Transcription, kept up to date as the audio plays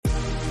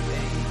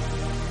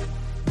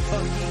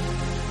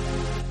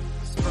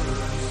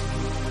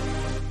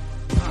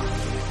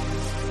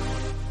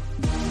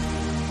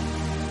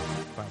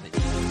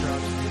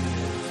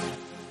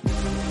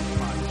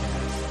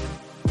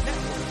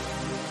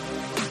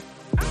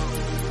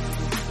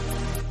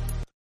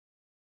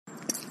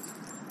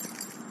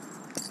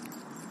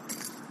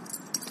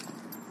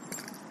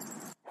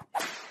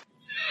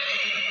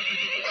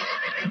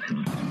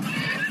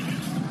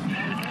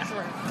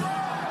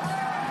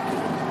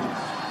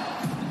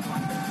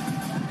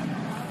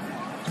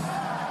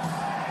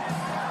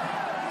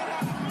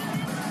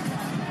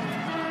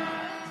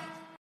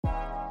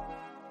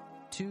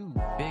2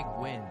 big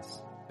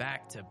wins,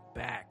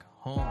 back-to-back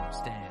home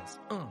stands.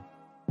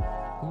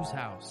 Whose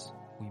house?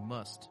 We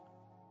must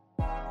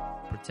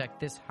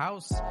protect this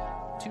house.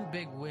 2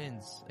 big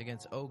wins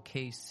against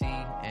OKC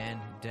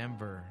and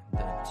Denver, the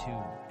 2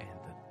 and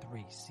the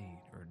 3 seed,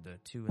 or the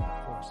 2 and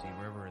the 4 seed,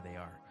 wherever they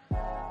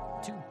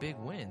are. 2 big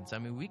wins. I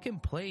mean, we can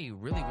play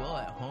really well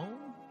at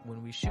home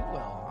when we shoot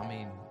well. I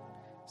mean,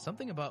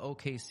 something about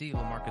OKC,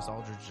 LaMarcus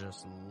Aldridge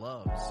just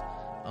loves.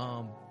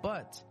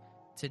 But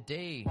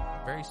today,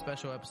 very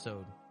special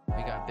episode.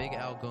 We got Big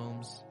Al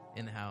Gomes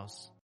in the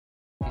house.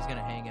 He's going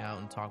to hang out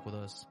and talk with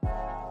us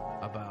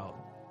about,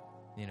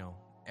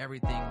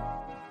 everything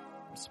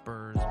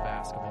Spurs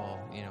basketball,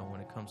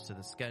 when it comes to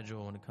the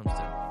schedule, when it comes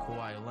to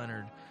Kawhi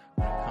Leonard,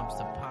 when it comes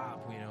to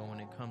Pop, when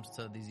it comes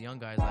to these young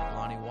guys like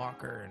Lonnie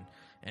Walker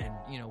and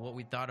what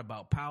we thought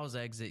about Powell's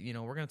exit.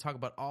 We're going to talk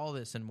about all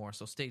this and more,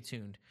 so stay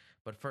tuned.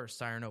 But first,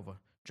 Siren Nova,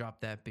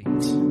 drop that beat.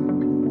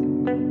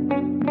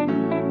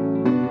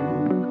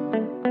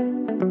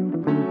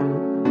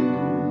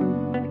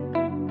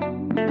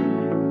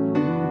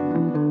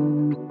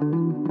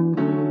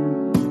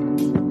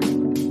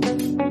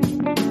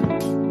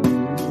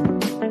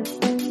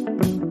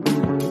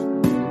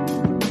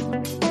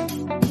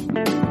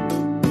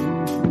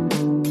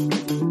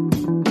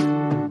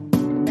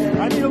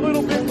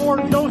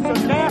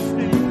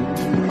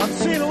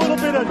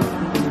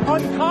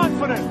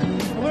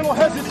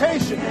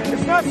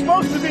 It's not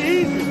supposed to be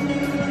easy.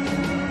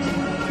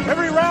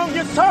 Every round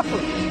gets tougher.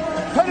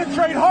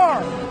 Penetrate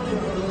hard.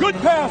 Good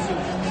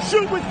passes.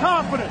 Shoot with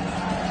confidence.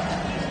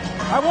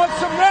 I want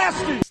some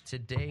nasty.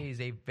 Today is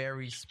a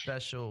very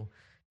special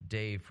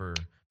day for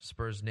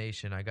Spurs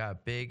Nation. I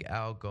got Big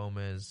Al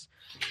Gomes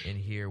in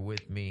here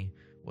with me.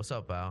 What's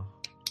up, Al?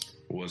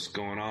 What's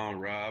going on,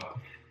 Rob?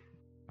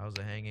 How's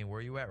it hanging? Where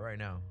are you at right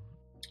now?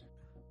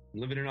 I'm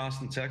living in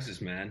Austin,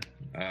 Texas, man.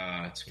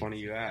 It's funny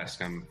you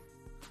ask. I'm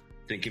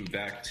thinking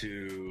back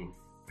to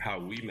how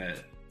we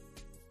met.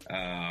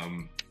 I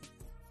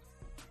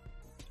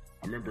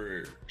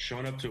remember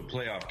showing up to a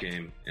playoff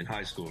game in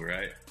high school,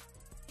 right?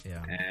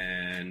 Yeah.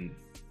 And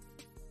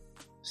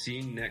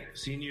seeing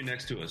you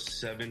next to a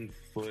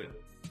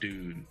 7-foot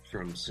dude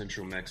from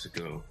Central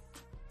Mexico.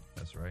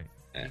 That's right.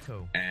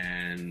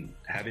 And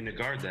having to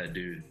guard that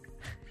dude.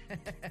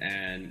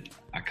 And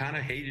I kind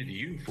of hated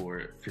you for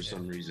it for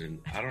some reason.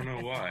 I don't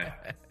know why.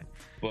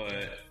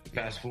 But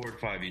fast forward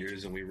 5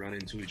 years and we run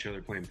into each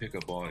other playing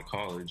pickup ball at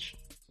college.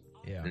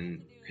 Yeah.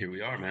 And here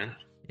we are, man.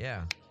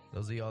 Yeah.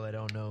 Those of y'all that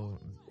don't know,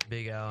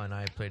 Big Al and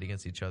I played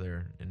against each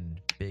other in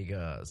big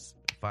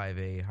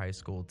 5A high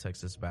school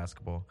Texas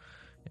basketball.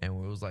 And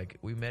it was like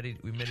we met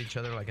each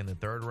other like in the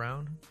 3rd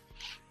round.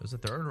 It was the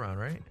 3rd round,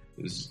 right?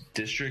 It was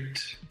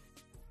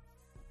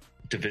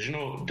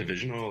divisional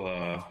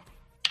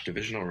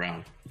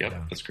round. Yep,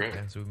 yeah. That's correct.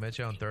 Yeah, so we met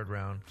you on 3rd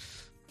round.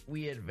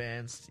 We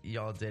advanced.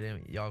 Y'all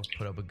didn't. Y'all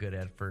put up a good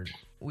effort.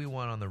 We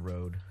won on the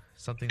road.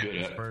 Something that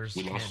the Spurs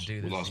can't do this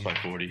season. We lost by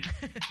 40.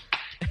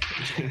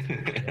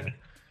 Yeah.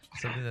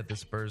 Something that the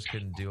Spurs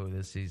couldn't do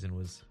this season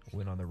was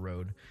win on the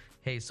road.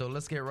 Hey, so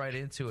let's get right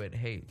into it.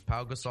 Hey,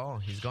 Pau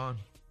Gasol, he's gone.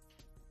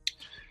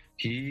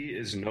 He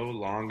is no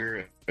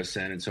longer a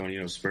San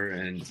Antonio Spur,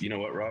 and you know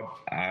what, Rob?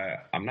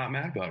 I'm not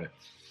mad about it.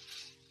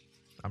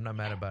 I'm not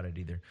mad about it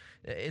either.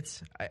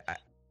 It's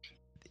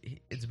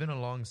been a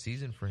long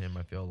season for him.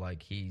 I feel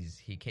like he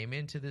came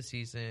into the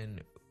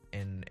season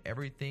and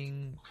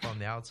everything from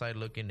the outside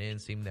looking in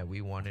seemed that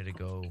we wanted to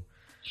go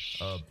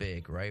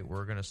big, right?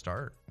 We're gonna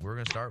start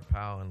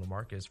Pau and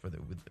LaMarcus for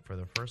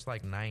the first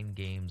like 9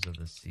 games of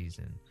the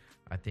season.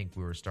 I think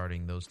we were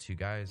starting those 2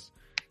 guys,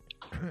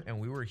 and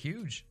we were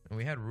huge. And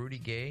we had Rudy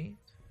Gay,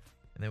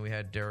 and then we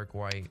had Derek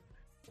White,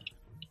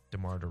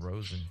 DeMar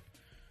DeRozan.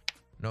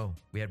 No,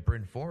 we had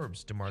Bryn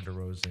Forbes, DeMar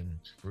DeRozan,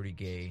 Rudy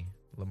Gay,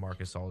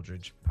 LaMarcus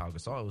Aldridge, Pau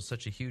Gasol. It was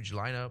such a huge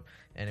lineup,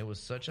 and it was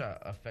such a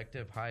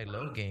effective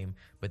high-low game.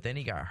 But then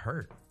he got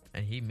hurt,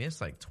 and he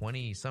missed like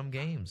 20-some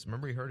games.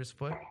 Remember he hurt his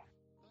foot?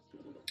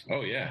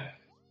 Oh, yeah.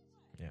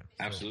 Yeah.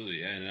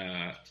 Absolutely.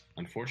 And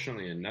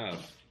unfortunately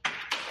enough,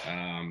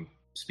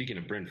 speaking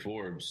of Bryn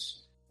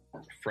Forbes,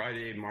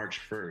 Friday,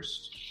 March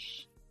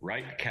 1st,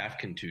 right calf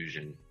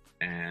contusion,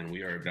 and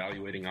we are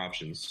evaluating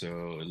options.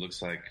 So it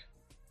looks like,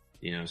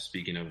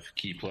 speaking of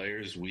key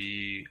players,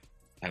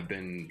 I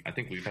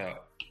think we've had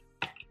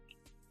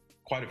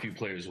quite a few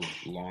players with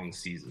long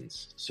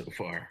seasons so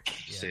far,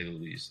 to say the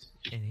least.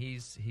 And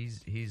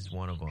he's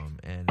one of them.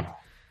 And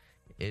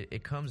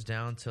it comes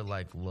down to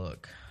like,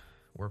 look,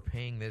 we're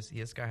paying this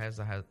guy has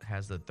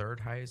the 3rd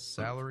highest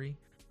salary,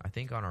 I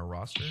think, on our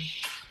roster.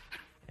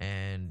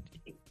 And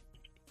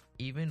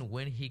even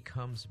when he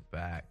comes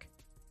back,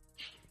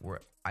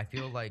 I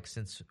feel like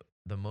since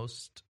the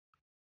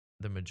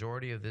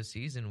majority of this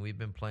season, we've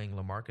been playing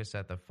LaMarcus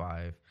at the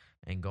 5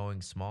 and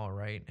going small,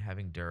 right?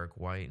 Having Derek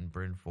White and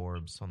Bryn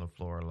Forbes on the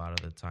floor a lot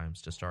of the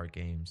times to start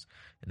games.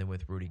 And then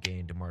with Rudy Gay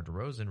and DeMar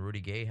DeRozan,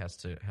 Rudy Gay has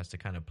to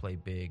kind of play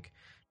big,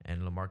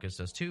 and LaMarcus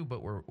does too,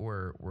 but we're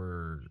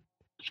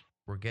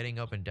getting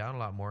up and down a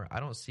lot more. I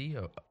don't see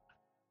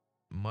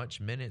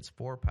much minutes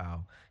for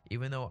Pau.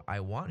 Even though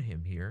I want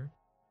him here,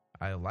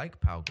 I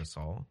like Pau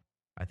Gasol.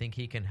 I think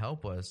he can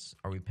help us.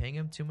 Are we paying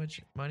him too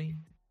much money?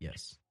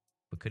 Yes.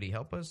 But could he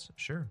help us?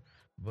 Sure.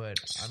 But,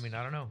 I mean,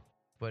 I don't know.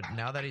 But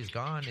now that he's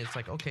gone, it's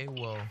like, okay,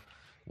 well,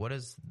 what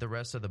does the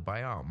rest of the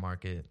buyout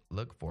market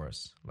look for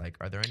us? Like,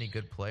 are there any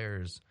good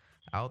players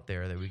out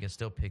there that we can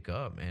still pick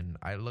up? And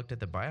I looked at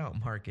the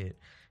buyout market,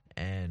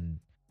 and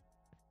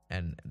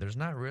there's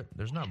not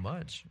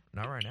much,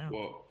 not right now.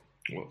 Well,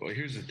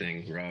 here's the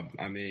thing, Rob.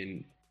 I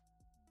mean,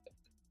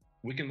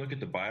 we can look at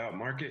the buyout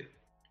market,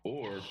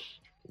 or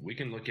we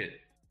can look at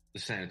the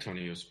San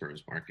Antonio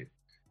Spurs market.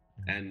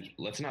 And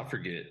let's not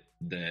forget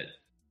that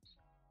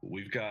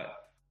we've got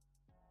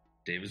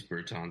Davis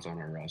Bertans on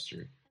our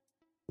roster.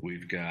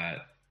 We've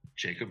got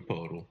Jacob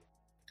Podol.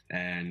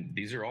 And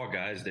these are all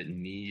guys that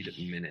need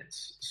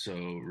minutes. So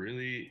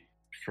really,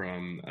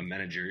 from a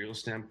managerial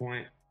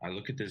standpoint, I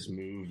look at this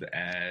move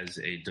as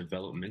a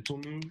developmental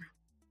move,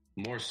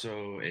 more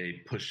so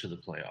a push to the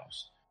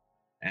playoffs.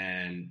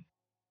 And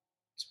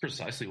it's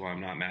precisely why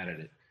I'm not mad at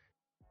it.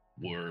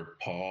 Were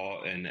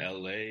Paul and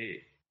LA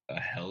a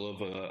hell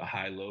of a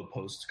high-low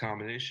post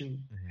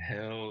combination? Mm-hmm.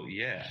 Hell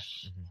yeah.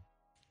 Mm-hmm.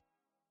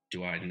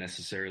 Do I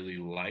necessarily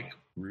like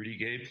Rudy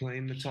Gay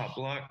playing the top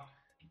block?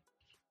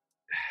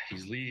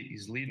 He's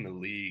leading the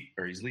league,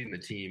 or he's leading the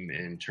team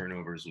in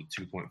turnovers with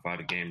 2.5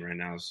 a game right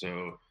now.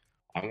 So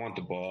I want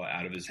the ball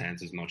out of his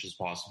hands as much as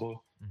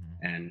possible,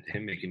 and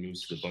him making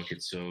moves to the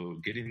bucket. So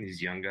getting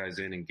these young guys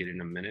in and getting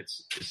them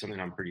minutes is something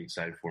I'm pretty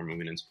excited for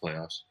moving into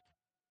playoffs.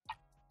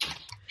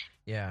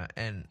 Yeah,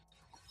 and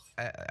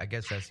I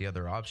guess that's the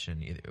other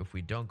option. If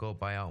we don't go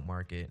buyout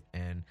market,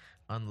 and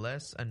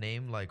unless a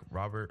name like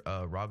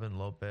Robin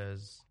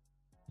Lopez,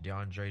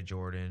 DeAndre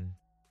Jordan,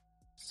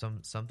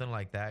 something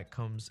like that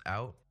comes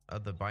out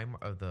of the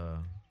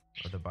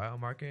buyout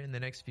market in the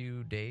next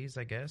few days,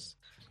 I guess,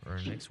 or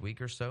next week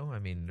or so. I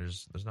mean,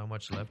 there's not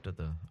much left of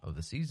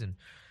the season,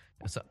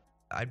 so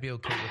I'd be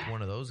okay with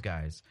one of those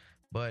guys.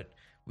 But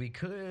we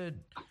could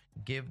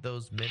give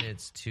those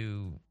minutes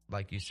to,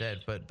 like you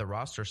said, but the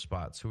roster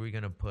spots, who are we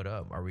going to put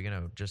up? Are we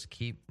going to just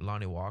keep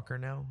Lonnie Walker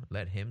now?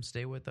 Let him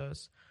stay with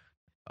us?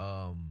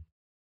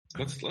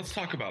 Let's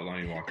talk about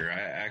Lonnie Walker. I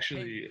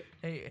actually,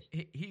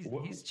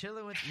 he's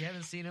chilling with. You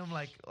haven't seen him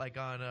like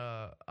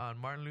on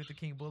Martin Luther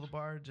King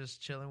Boulevard,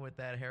 just chilling with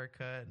that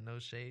haircut, no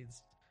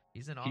shades.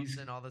 He's in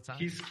Austin all the time.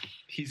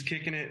 He's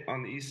kicking it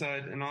on the east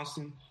side in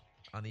Austin.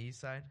 On the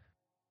east side,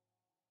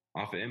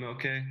 off of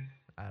MLK.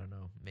 I don't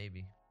know,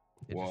 maybe.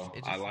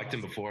 I liked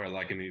him before. I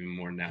like him even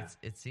more now.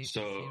 It seems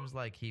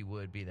like he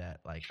would be that.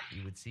 Like,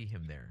 you would see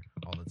him there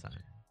all the time.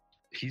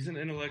 He's an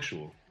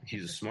intellectual.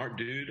 He's a smart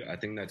dude. I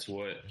think that's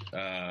what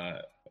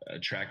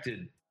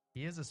attracted.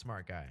 He is a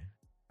smart guy.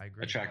 I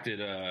agree. Attracted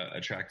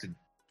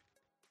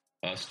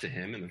us to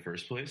him in the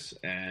first place,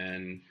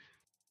 and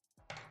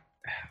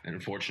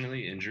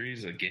unfortunately,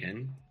 injuries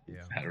again.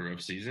 Yeah. Had a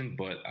rough season,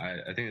 but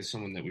I think it's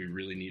someone that we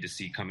really need to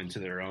see come into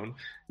their own.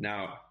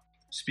 Now,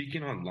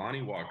 speaking on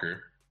Lonnie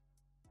Walker,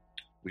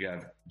 we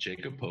have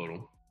Jacob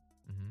Podol,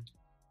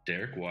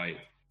 Derek White,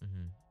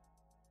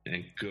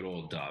 and good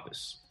old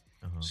Davis.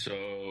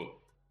 So,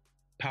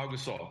 Pau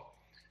Gasol,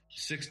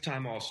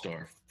 6-time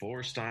All-Star,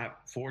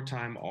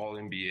 4-time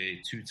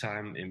All-NBA,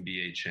 2-time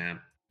NBA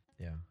champ.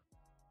 Yeah.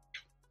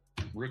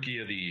 Rookie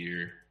of the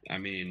year. I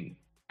mean,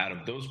 out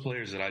of those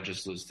players that I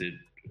just listed,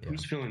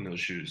 who's filling those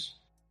shoes?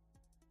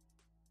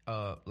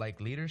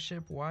 Like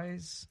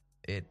leadership-wise,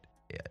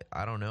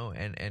 I don't know.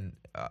 And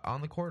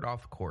on the court,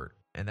 off court.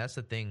 And that's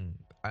the thing.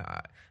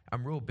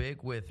 I'm real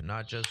big with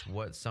not just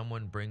what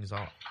someone brings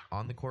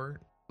on the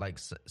court. Like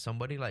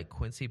somebody like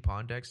Quincy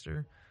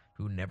Pondexter,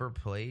 who never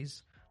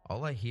plays,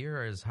 all I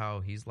hear is how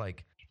he's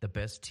like the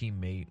best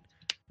teammate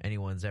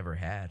anyone's ever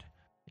had.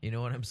 You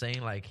know what I'm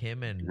saying? Like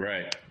him and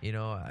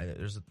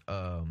there's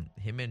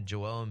him and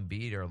Joel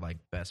Embiid are like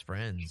best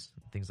friends,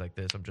 things like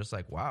this. I'm just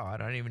like, wow, I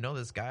don't even know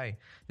this guy.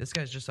 This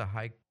guy's just a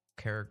high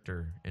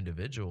character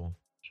individual.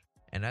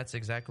 And that's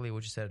exactly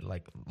what you said.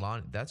 Like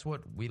Lonnie, that's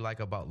what we like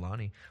about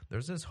Lonnie.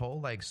 There's this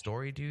whole like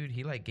story, dude.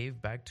 He like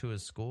gave back to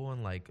his school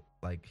and like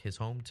his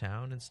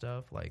hometown and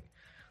stuff. Like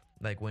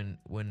when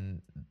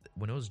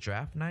it was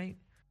draft night,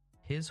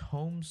 his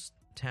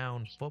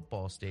hometown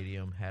football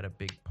stadium had a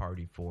big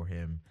party for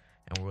him,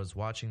 and was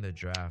watching the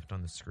draft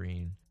on the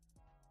screen.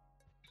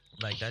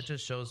 Like that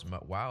just shows,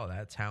 wow,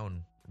 that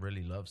town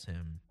really loves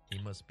him. He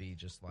must be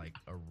just like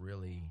a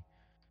really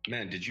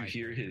man. Did you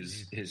hear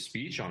his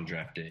speech on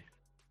draft day?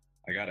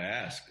 I gotta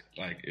ask,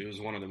 like, it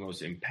was one of the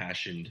most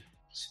impassioned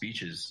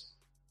speeches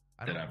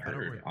that I've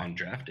heard on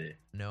draft day.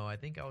 No, I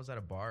think I was at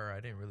a bar.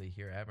 I didn't really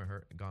hear. I haven't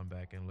gone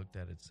back and looked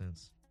at it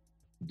since.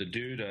 The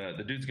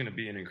dude's gonna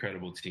be an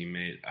incredible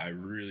teammate. I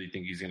really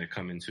think he's gonna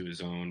come into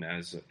his own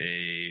as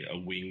a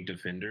wing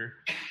defender,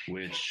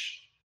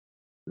 which,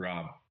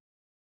 Rob,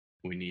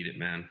 we need it,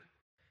 man.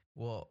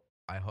 Well,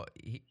 I hope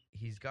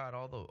he's got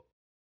all the.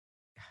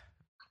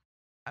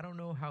 I don't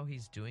know how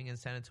he's doing in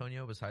San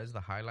Antonio besides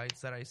the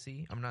highlights that I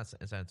see. I'm not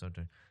in San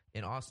Antonio,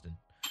 in Austin.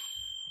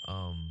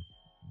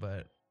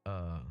 But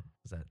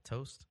Is that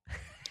toast?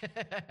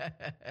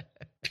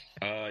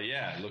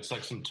 Yeah, it looks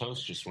like some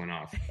toast just went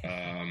off.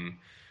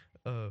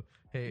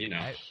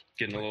 Hey,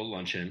 getting a little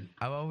lunch in.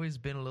 I've always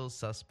been a little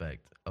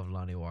suspect of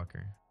Lonnie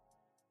Walker.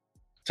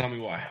 Tell me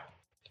why.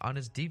 On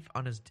his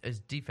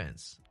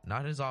defense,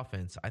 not his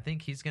offense. I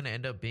think he's going to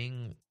end up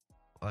being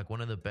like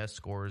one of the best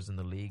scorers in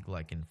the league,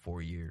 like in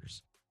 4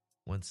 years.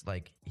 Once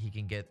like he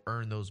can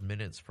earn those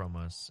minutes from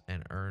us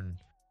and earn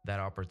that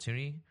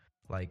opportunity,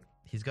 like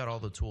he's got all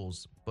the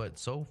tools. But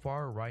so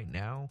far, right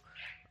now,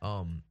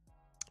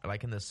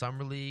 like in the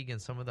summer league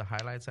and some of the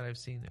highlights that I've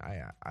seen,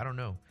 I don't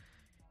know.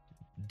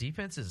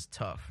 Defense is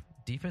tough.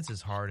 Defense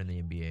is hard in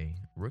the NBA.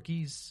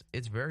 Rookies,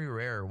 it's very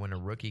rare when a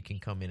rookie can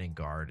come in and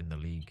guard in the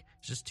league.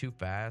 It's just too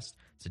fast.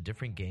 It's a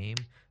different game.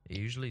 It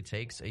usually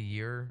takes a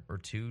year or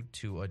two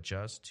to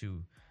adjust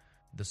to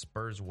the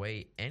Spurs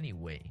way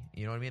anyway.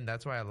 You know what I mean?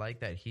 That's why I like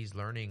that he's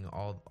learning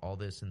all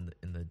this in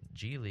the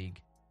G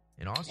League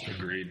in Austin.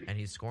 Agreed. And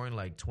he's scoring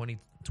like 20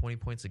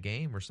 points a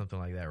game or something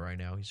like that right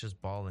now. He's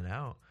just balling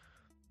out.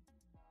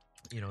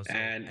 You know, so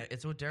and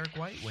it's what Derek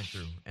White went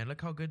through. And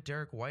look how good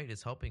Derek White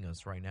is helping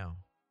us right now.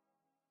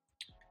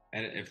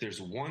 And if there's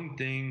one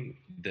thing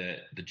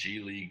that the G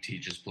League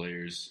teaches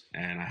players,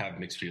 and I have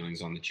mixed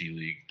feelings on the G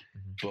League,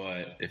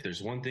 but if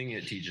there's one thing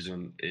it teaches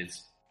them,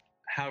 it's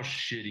how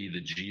shitty the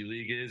G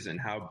League is and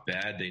how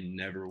bad they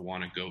never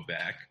want to go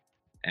back.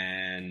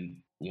 And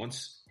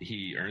once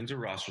he earns a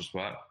roster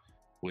spot,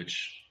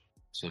 which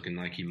it's looking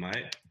like he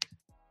might,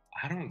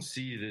 I don't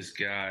see this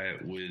guy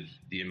with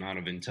the amount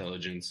of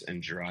intelligence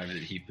and drive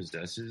that he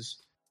possesses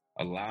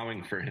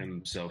allowing for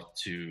himself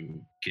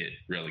to get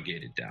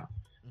relegated down.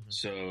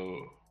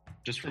 So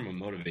just from a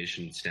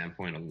motivation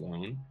standpoint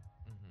alone,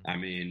 I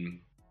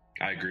mean,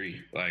 I agree.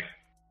 Like,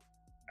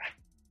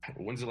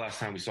 when's the last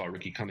time we saw a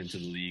rookie come into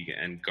the league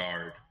and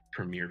guard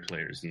premier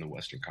players in the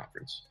Western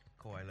Conference?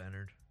 Kawhi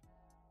Leonard.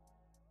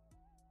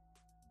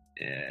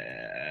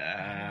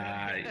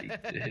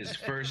 His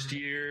first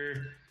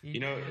year,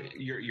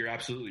 you're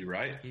absolutely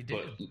right.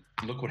 But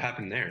look what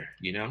happened there.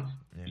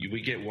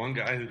 We get one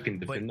guy who can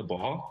defend the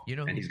ball,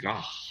 and he's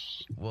gone.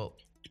 Well,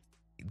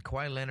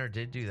 Kawhi Leonard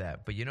did do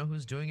that, but you know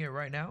who's doing it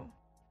right now?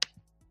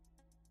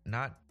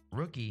 Not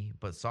rookie,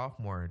 but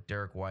sophomore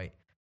Derek White.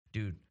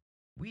 Dude,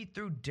 we've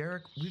thrown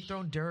Derek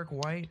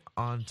White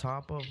on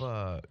top of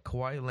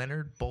Kawhi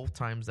Leonard both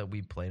times that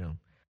we played him.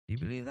 Do you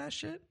believe that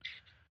shit?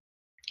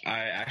 I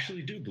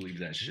actually do believe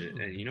that shit.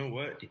 And you know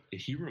what?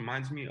 He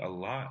reminds me a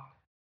lot,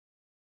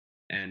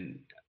 and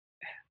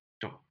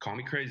don't call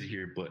me crazy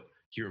here, but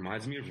he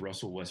reminds me of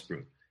Russell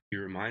Westbrook. He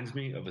reminds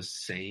me of a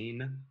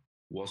sane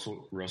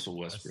Russell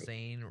Westbrook. A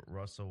sane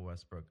Russell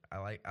Westbrook. I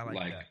like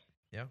that.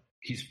 Yeah.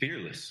 He's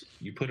fearless.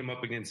 You put him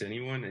up against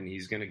anyone and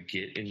he's going to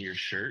get in your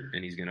shirt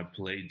and he's going to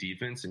play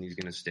defense and he's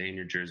going to stay in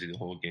your jersey the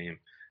whole game.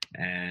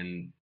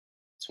 And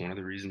it's one of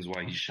the reasons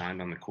why he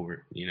shined on the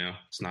court.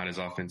 It's not his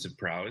offensive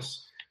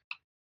prowess.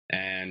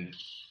 And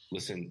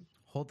listen.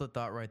 Hold the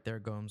thought right there,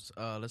 Gomes.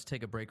 Let's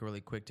take a break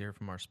really quick to hear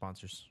from our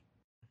sponsors.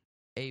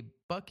 A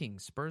Bucking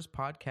Spurs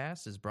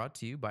podcast is brought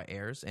to you by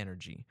Aris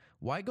Energy.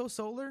 Why go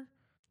solar?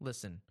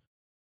 Listen.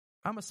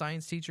 I'm a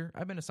science teacher.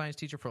 I've been a science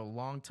teacher for a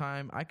long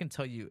time. I can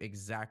tell you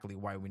exactly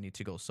why we need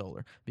to go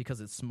solar.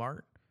 Because it's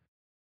smart,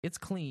 it's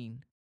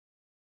clean,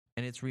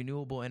 and it's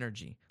renewable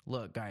energy.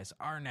 Look, guys,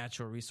 our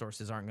natural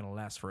resources aren't going to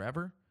last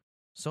forever.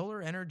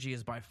 Solar energy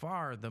is by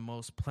far the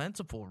most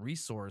plentiful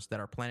resource that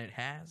our planet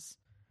has.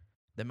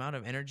 The amount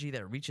of energy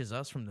that reaches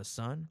us from the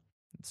sun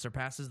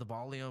surpasses the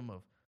volume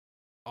of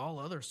all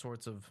other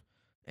sorts of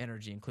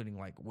energy, including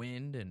like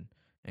wind and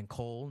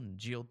coal and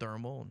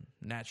geothermal and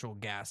natural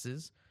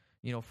gases.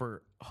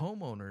 For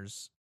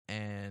homeowners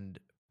and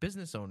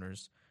business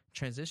owners,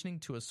 transitioning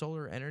to a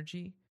solar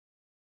energy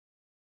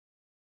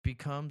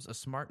becomes a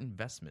smart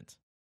investment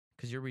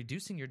because you're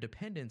reducing your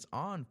dependence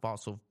on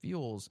fossil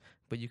fuels,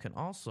 but you can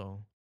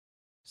also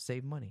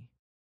save money.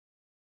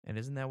 And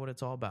isn't that what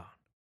it's all about?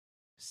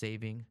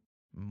 Saving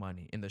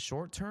money in the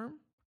short term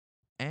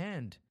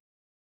and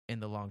in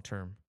the long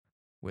term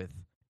with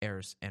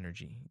Aris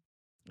Energy.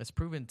 It's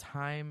proven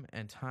time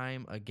and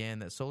time again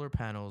that solar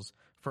panels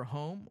for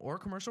home or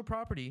commercial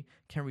property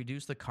can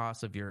reduce the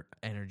cost of your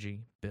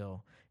energy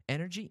bill.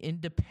 Energy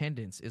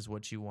independence is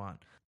what you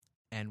want.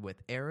 And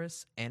with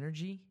Aris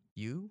Energy,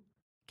 you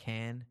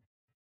can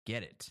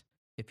get it.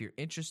 If you're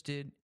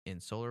interested in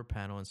solar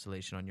panel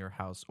installation on your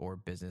house or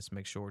business,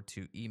 make sure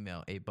to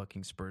email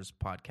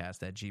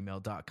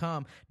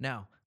abuckingspurspodcast@gmail.com.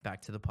 Now,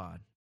 back to the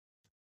pod.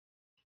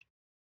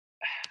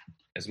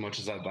 As much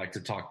as I'd like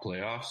to talk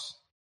playoffs,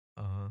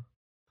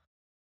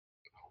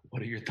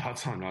 what are your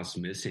thoughts on us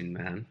missing,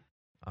 man?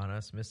 On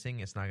us missing,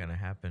 it's not gonna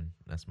happen.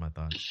 That's my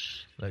thought.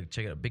 Like,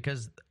 check it out,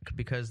 because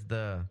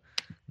the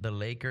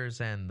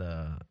Lakers and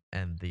the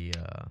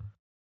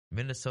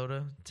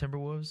Minnesota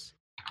Timberwolves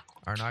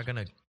are not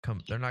gonna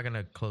come. They're not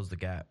gonna close the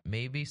gap.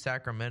 Maybe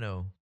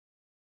Sacramento,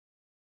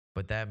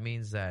 but that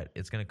means that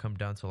it's gonna come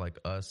down to like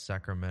us,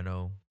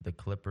 Sacramento, the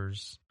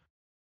Clippers,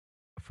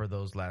 for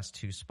those last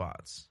two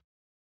spots.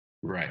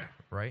 Right.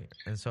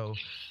 And so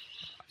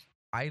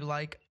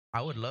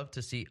I would love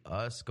to see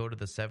us go to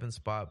the 7th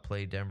spot,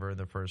 play Denver in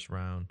the first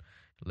round,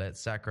 let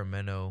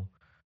Sacramento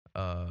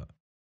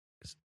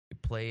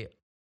play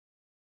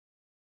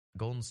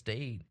Golden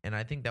State, and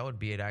I think that would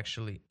be it.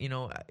 Actually,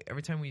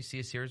 every time we see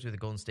a series with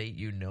Golden State,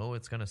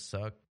 it's gonna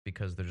suck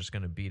because they're just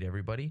gonna beat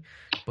everybody.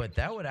 But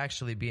that would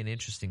actually be an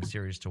interesting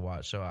series to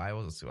watch. So I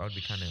would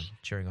be kind of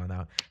cheering on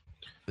that.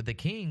 But the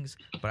Kings,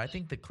 but I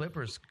think the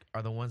Clippers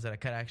are the ones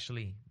that could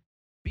actually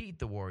beat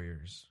the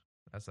Warriors.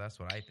 That's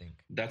what I think.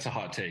 That's a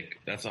hot take.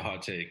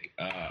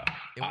 I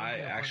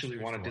actually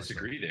want to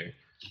disagree there.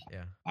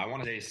 Yeah, I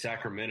want to say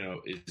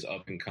Sacramento is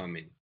up and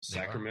coming.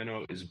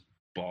 Sacramento is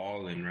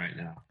balling right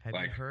now. Have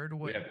you heard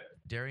what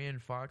Darian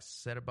Fox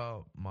said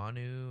about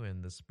Manu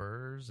and the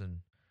Spurs? And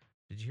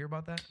did you hear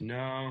about that?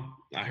 No,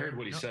 I heard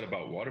what he said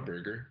about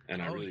Whataburger,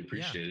 and I really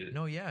appreciate it.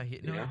 No, yeah,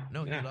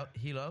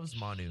 he loves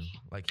Manu.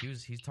 Like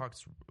he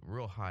talks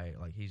real high.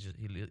 Like he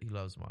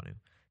loves Manu,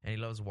 and he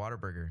loves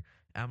Whataburger.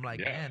 And I'm like,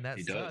 man, that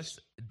sucks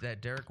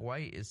that Derek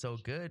White is so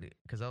good,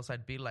 because else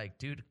I'd be like,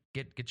 dude,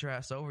 get your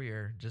ass over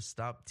here. Just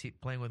stop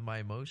playing with my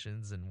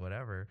emotions and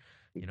whatever.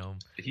 He's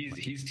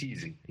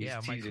teasing. He's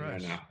teasing my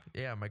crush. Right now.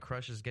 Yeah, my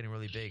crush is getting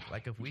really big.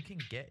 Like, if we can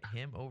get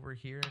him over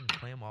here and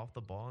play him off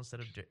the ball instead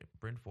of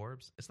Bryn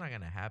Forbes, it's not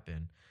gonna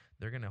happen.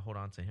 They're gonna hold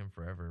on to him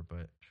forever,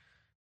 but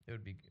it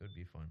would be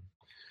fun.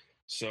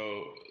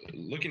 So,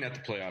 looking at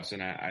the playoffs,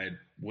 and I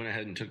went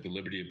ahead and took the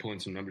liberty of pulling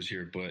some numbers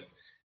here, but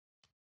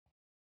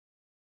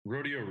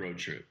rodeo road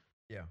trip.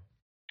 Yeah.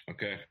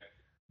 Okay.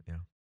 Yeah.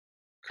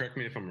 Correct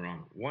me if I'm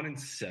wrong.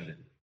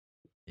 1-7.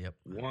 Yep.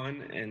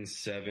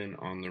 1-7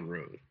 on the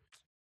road.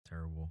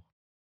 Terrible.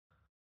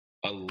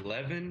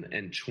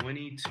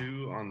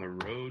 11-22 on the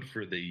road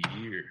for the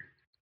year.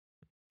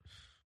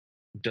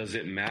 Does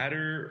it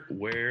matter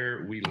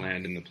where we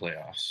land in the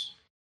playoffs?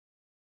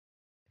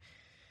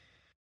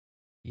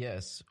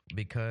 Yes,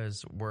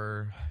 because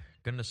we're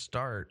going to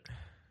start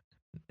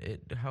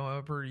it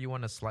however you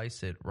want to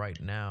slice it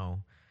right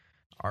now.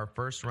 Our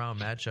first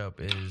round matchup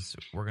is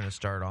we're going to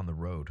start on the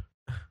road,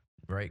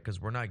 right?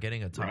 Because we're not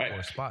getting a top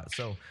 4 spot.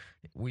 So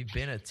we've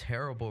been a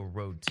terrible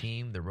road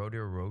team. The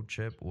rodeo road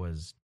trip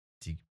was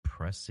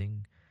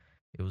depressing.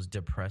 It was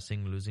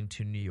depressing losing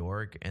to New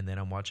York. And then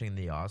I'm watching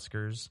the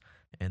Oscars,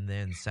 and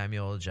then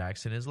Samuel L.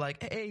 Jackson is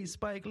like, hey,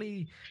 Spike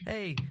Lee,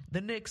 hey,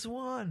 the Knicks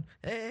won.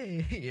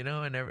 Hey,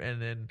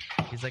 and then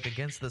he's like,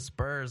 against the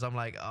Spurs. I'm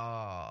like,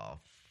 oh,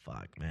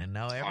 fuck, man.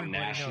 Now everybody on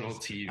national knows.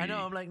 TV. I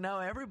know. I'm like, now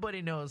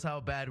everybody knows how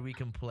bad we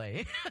can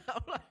play.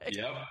 I'm like,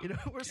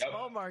 we're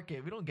small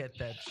market. We don't get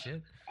that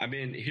shit. I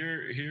mean,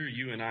 here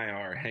you and I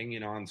are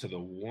hanging on to the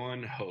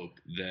one hope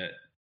that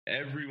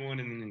everyone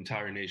in the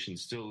entire nation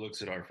still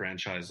looks at our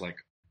franchise like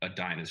a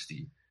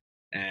dynasty.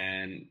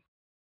 And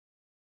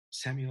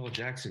Samuel L.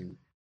 Jackson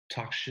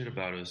talks shit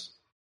about us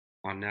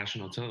on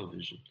national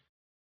television.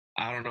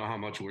 I don't know how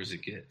much worse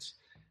it gets.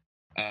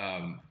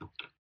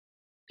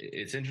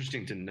 It's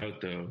interesting to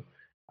note, though.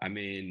 I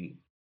mean,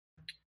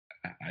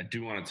 I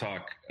do want to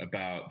talk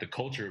about the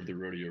culture of the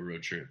rodeo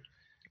road trip.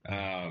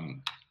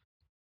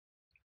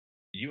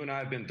 You and I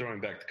have been throwing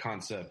back the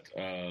concept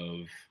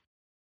of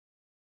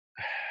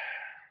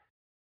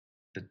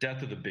the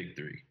death of the big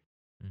three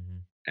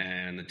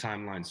and the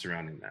timeline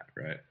surrounding that,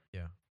 right?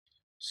 Yeah.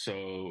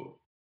 So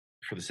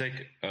for the sake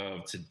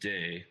of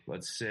today,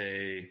 let's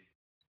say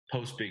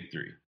post big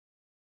three.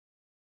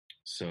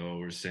 So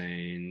we're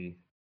saying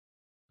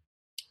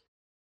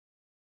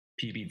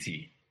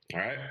PBT. All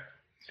right.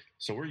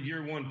 So we're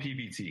year 1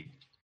 PBT.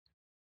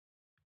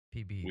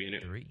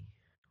 PB3.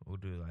 We'll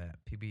do that.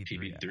 PB3.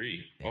 PB3.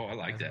 Oh, I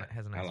like that.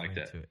 I like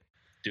that.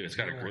 Dude, it's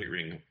got a great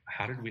ring.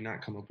 How did we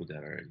not come up with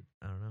that already?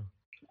 I don't know.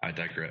 I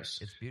digress.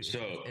 It's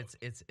beautiful. So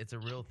it's a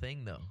real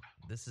thing, though.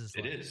 This is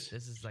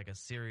like a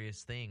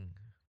serious thing.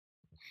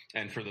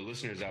 And for the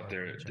listeners out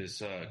there,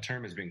 this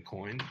term has been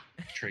coined.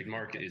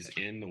 Trademark is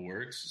in the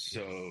works.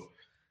 So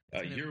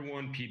year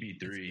 1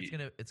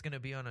 PB3. It's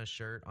gonna be on a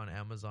shirt on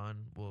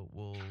Amazon.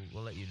 We'll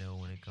let you know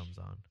when it comes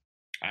on.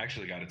 I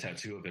actually got a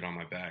tattoo of it on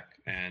my back,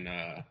 and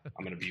I'm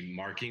going to be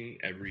marking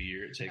every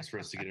year it takes for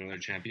us to get another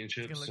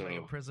championship. It's going to look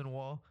like a prison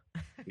wall.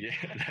 Yeah,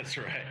 that's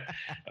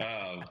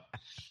right.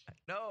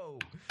 No.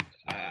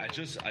 I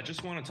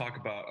just want to talk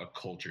about a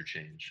culture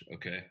change,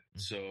 okay?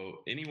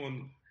 So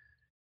anyone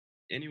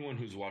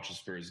who's watched a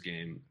Spurs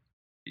game,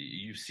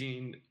 you've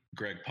seen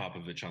Greg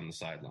Popovich on the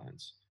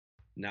sidelines.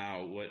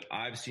 Now, what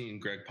I've seen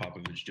Greg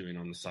Popovich doing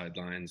on the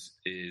sidelines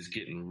is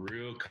getting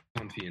real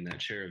comfy in that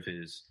chair of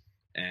his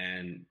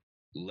and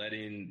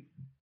letting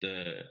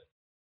the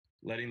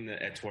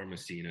Ettore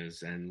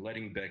Messinas and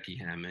letting Becky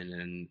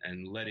Hammond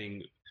and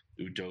letting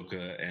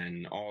Udoka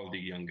and all the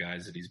young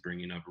guys that he's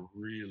bringing up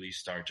really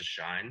start to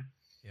shine.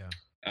 Yeah.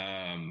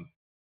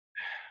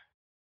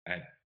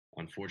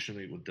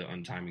 Unfortunately, with the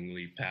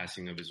untimely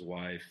passing of his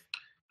wife,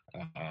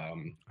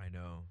 I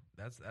know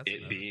that's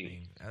it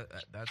being thing.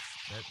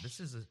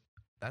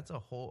 That's a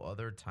whole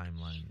other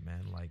timeline,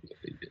 man. Like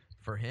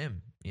for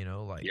him,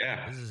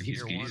 this is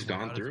he's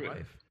gone through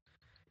it.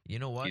 You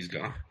know what? He's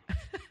gone.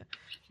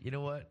 You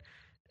know what?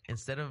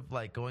 instead of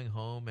like going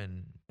home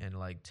and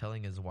like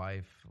telling his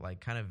wife, like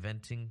kind of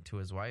venting to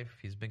his wife,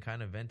 he's been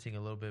kind of venting a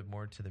little bit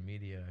more to the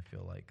media, I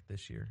feel like,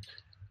 this year.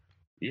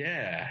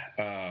 Yeah,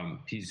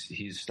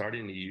 he's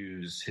starting to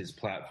use his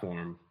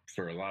platform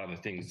for a lot of the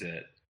things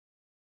that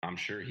I'm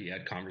sure he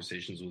had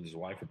conversations with his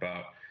wife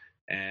about,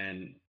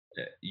 and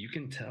you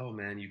can tell,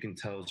 man. You can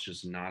tell it's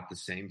just not the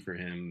same for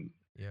him.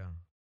 Yeah.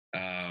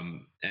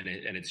 And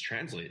it's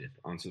translated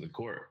onto the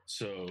court.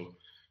 So,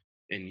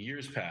 in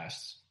years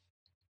past,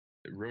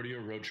 Rodeo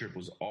Road Trip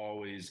was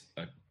always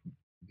a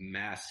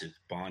massive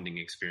bonding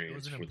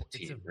experience for the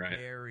team, right?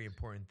 Very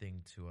important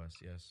thing to us,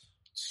 yes.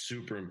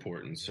 Super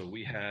important. So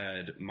we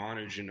had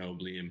Manu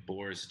Ginobili and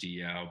Boris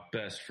Diaw,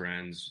 best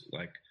friends.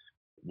 Like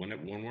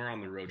when we're on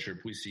the road trip,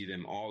 we see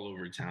them all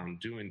over town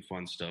doing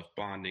fun stuff,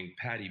 bonding.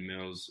 Patty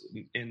Mills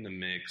in the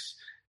mix.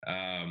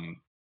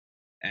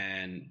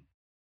 And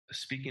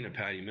speaking of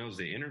Patty Mills,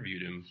 they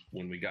interviewed him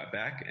when we got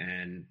back,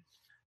 and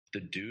the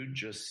dude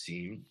just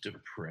seemed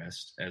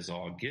depressed as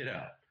all get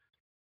out.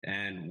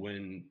 And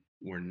when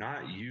we're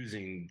not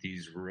using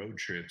these road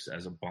trips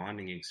as a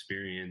bonding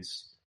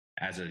experience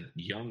as a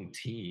young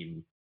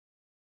team,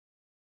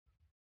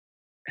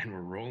 and we're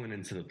rolling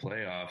into the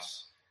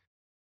playoffs,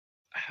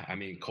 I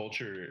mean,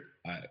 culture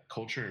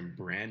and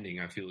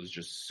branding, I feel, is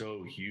just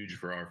so huge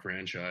for our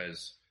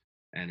franchise,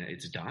 and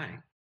it's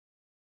dying.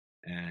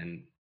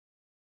 And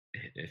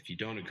if you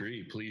don't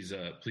agree, please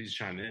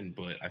chime in.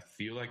 But I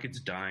feel like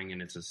it's dying,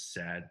 and it's a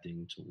sad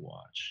thing to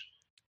watch.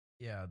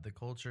 Yeah, the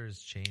culture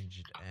has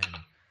changed, and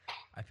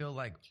I feel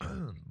like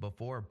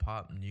before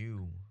Pop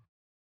knew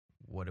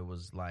what it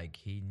was like.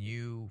 He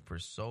knew for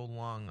so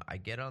long, I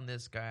get on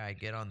this guy,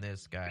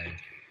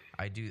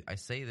 I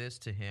say this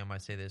to him,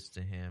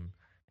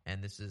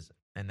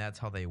 and that's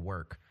how they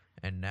work.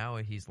 And now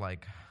he's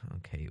like,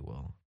 okay,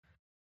 well,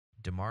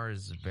 DeMar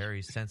is a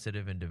very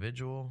sensitive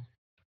individual.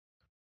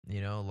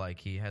 You know, like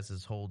he has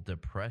this whole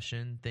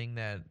depression thing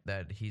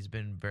that he's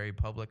been very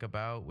public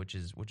about, which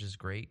is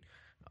great.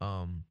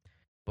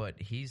 But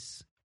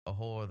he's a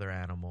whole other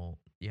animal.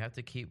 You have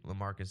to keep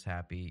LaMarcus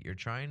happy. You're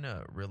trying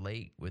to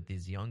relate with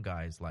these young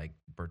guys like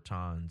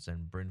Bertans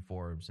and Bryn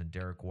Forbes and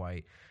Derek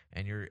White,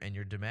 and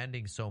you're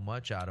demanding so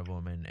much out of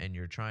them, and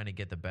you're trying to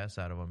get the best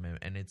out of them,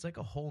 and it's like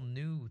a whole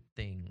new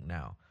thing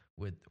now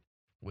with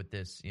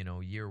this, you know,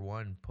 year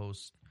one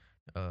post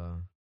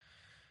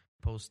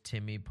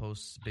Timmy,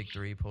 post Big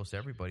Three, post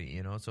everybody,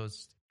 you know. So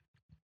it's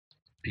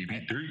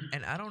PB3,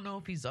 and I don't know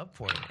if he's up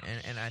for it,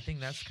 and I think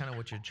that's kind of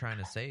what you're trying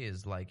to say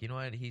is like, you know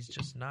what, he's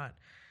just not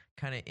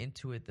kind of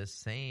into it the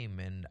same,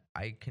 and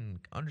I can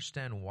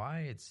understand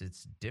why.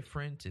 It's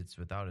different. It's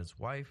without his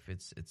wife.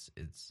 It's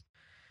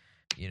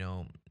you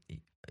know,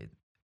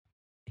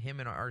 him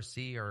and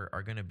RC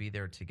are going to be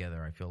there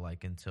together, I feel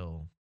like,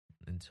 until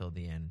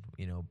the end,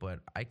 you know. But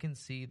I can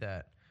see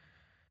that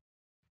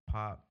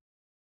Pop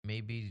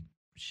maybe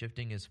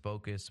shifting his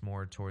focus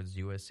more towards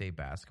USA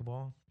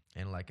basketball,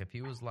 and like if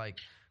he was like,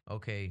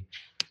 okay,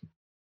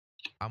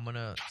 I'm going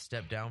to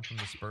step down from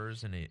the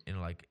Spurs in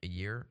like a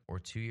year or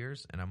 2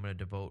 years, and I'm going to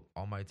devote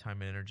all my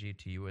time and energy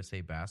to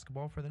USA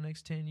basketball for the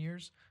next 10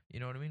 years, you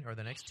know what I mean? Or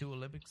the next 2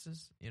 Olympics,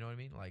 you know what I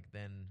mean? Like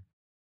then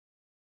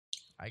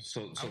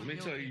let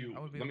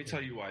me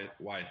tell you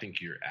why I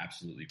think you're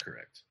absolutely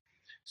correct.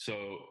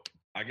 So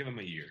I give him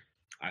a year.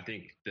 I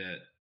think that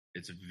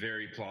it's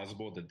very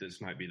plausible that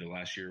this might be the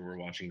last year we're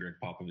watching Greg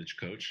Popovich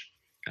coach.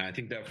 And I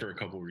think that for a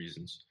couple of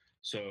reasons.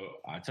 So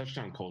I touched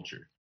on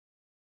culture.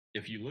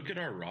 If you look at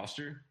our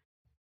roster,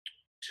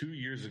 2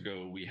 years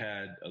ago, we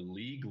had a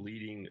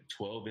league-leading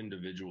 12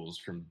 individuals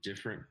from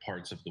different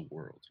parts of the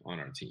world on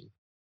our team.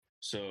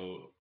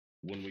 So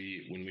when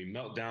we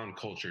melt down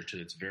culture to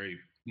its very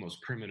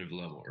most primitive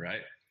level,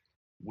 right,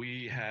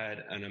 we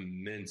had an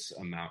immense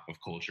amount of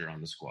culture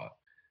on the squad.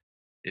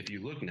 If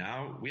you look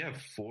now, we have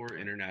 4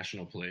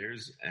 international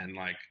players, and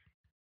like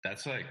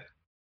that's like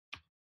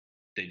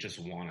they just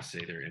want to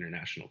say they're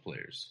international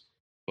players,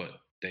 but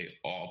they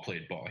all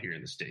played ball here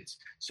in the States.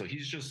 So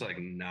he's just like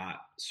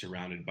not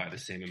surrounded by the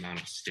same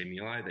amount of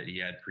stimuli that he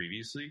had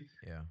previously.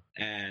 Yeah.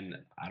 And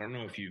I don't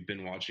know if you've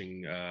been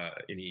watching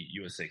any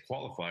USA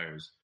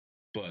qualifiers,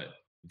 but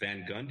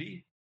Van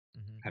Gundy,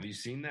 have you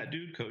seen that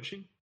dude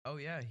coaching? Oh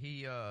yeah,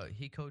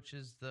 he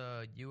coaches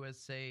the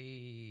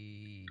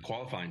USA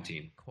qualifying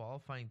team.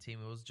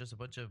 It was just a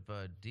bunch of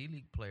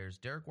D-League players.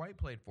 Derek White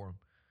played for him.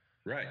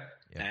 Right.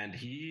 Yeah. And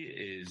he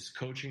is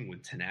coaching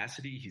with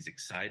tenacity. He's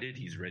excited.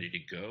 He's ready to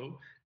go.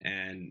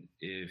 And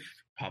if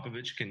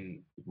Popovich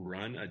can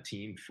run a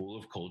team full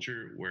of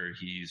culture where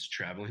he's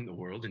traveling the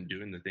world and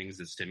doing the things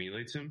that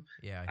stimulates him.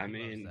 Yeah,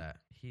 loves that.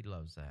 He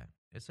loves that.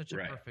 It's such a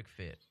perfect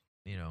fit,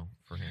 you know,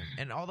 for him.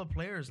 And all the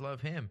players love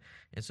him.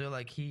 And so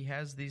like he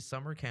has these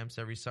summer camps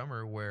every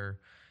summer where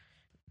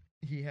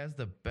he has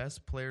the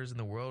best players in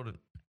the world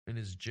in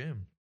his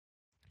gym.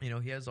 You know,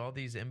 he has all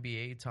these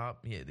NBA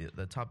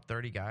the top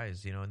 30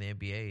 guys, you know, in the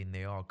NBA, and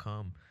they all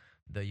come,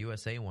 the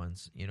USA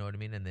ones, you know what I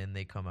mean? And then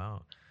they come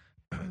out.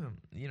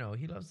 You know,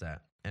 he loves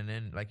that. And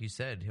then, like you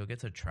said, he'll get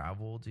to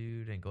travel,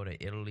 dude, and go to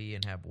Italy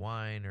and have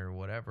wine or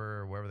whatever,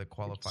 or wherever the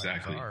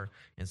qualifiers are,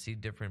 and see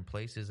different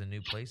places and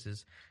new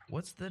places.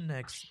 What's the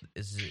next?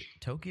 Is it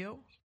Tokyo?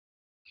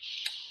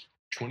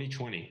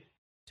 2020.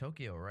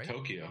 Tokyo, right?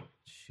 Tokyo.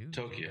 Shoot,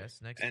 Tokyo. Dude,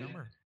 that's next and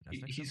summer.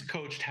 He's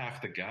coached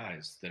half the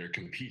guys that are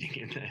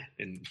competing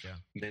in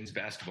men's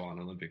basketball and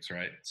Olympics,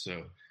 right?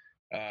 So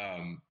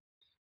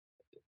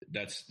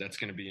that's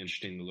going to be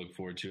interesting to look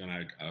forward to, and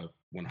I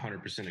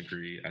 100%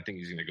 agree. I think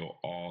he's going to go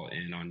all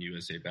in on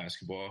USA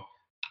basketball.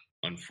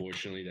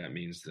 Unfortunately, that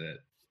means that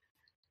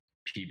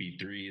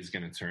PB3 is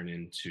going to turn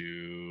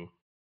into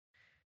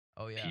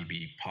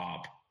PB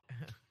Pop.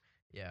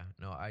 Yeah,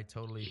 no, I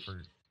totally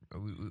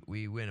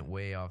we went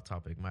way off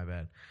topic. My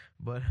bad,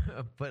 but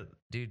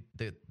dude,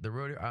 the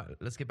rodeo.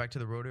 Let's get back to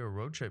the rodeo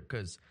road trip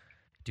because,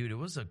 dude, it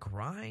was a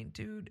grind,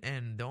 dude,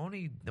 and the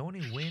only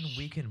win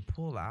we can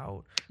pull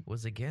out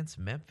was against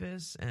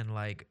Memphis, and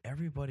like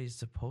everybody's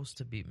supposed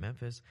to beat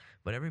Memphis,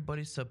 but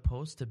everybody's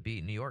supposed to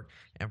beat New York,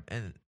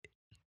 and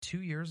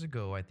 2 years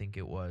ago, I think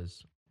it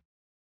was,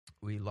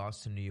 we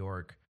lost to New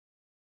York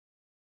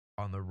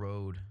on the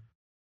road,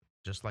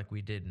 just like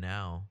we did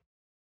now,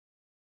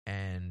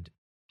 and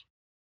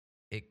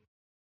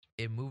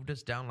it moved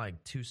us down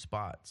like 2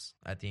 spots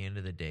at the end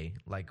of the day.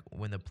 Like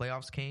when the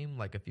playoffs came,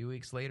 like a few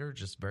weeks later,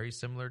 just very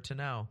similar to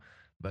now.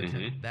 But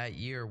that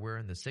year we're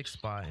in the 6th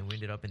spot and we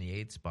ended up in the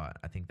 8th spot.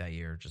 I think that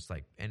year, just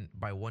like, and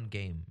by 1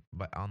 game,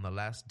 but on the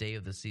last day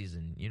of the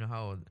season, you know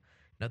how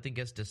nothing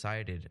gets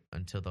decided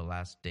until the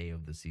last day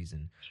of the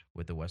season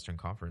with the Western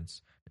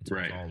Conference until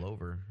it's all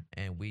over.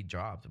 And we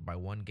dropped by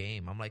 1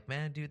 game. I'm like,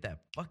 man, dude, that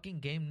fucking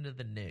game to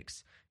the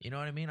Knicks. You know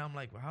what I mean? I'm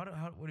like, how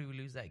would we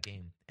lose that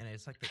game? And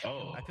it's like,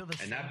 I feel the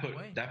same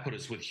way. That put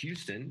us with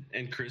Houston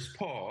and Chris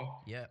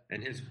Paul. Yeah.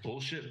 And his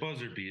bullshit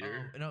buzzer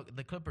beater. Oh, no,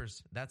 the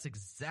Clippers. That's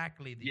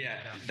exactly the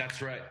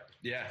that's right.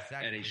 Yeah.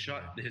 Exactly. And he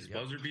shot his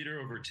buzzer beater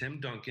over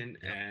Tim Duncan,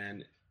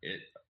 and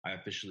I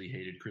officially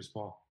hated Chris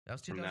Paul. That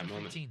was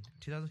 2015.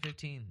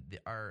 2015,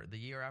 the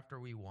year after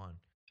we won.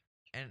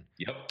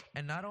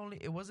 And not only,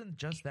 it wasn't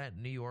just that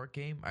New York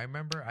game.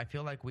 I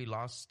feel like we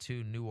lost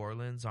to New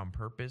Orleans on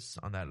purpose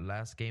on that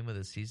last game of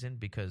the season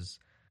because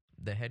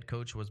the head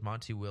coach was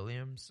Monty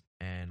Williams,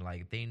 and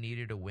like they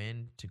needed a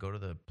win to go to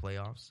the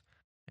playoffs,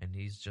 and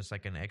he's just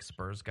like an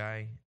ex-Spurs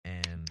guy,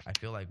 and I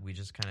feel like we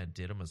just kind of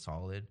did him a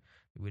solid.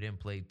 We didn't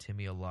play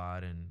Timmy a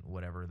lot and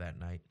whatever that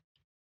night.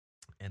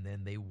 And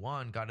then they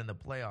won, got in the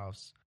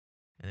playoffs,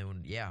 and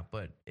then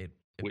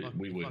but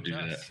we would do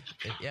us.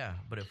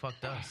 But it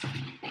fucked us.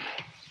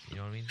 You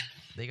know what I mean?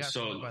 They got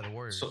swept by the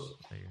Warriors. So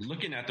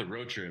looking at the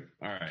road trip,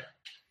 all right.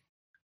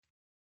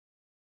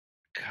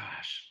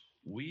 Gosh,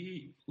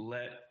 we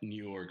let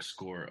New York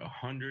score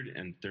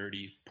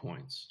 130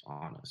 points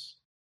on us.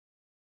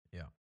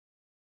 Yeah.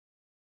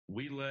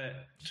 We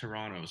let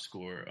Toronto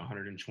score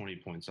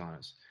 120 points on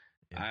us.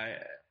 Yeah.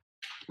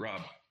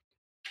 Rob,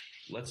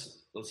 let's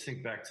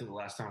think back to the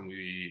last time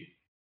we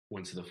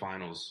went to the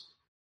finals.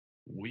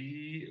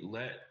 We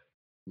let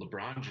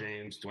LeBron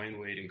James, Dwayne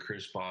Wade, and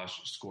Chris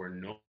Bosh score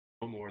no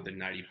more than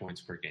 90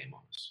 points per game on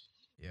us.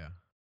 Yeah.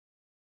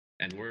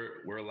 And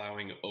we're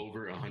allowing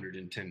over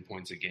 110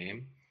 points a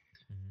game.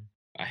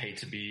 Mm-hmm. I hate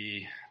to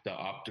be the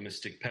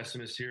optimistic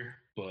pessimist here,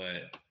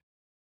 but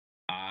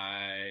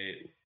I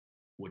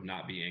would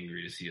not be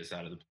angry to see us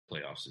out of the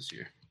playoffs this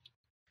year.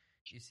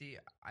 You see,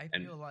 I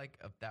feel like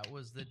if that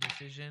was the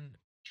decision,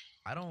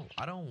 I don't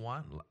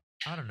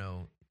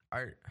know.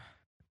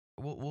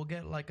 We'll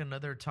get like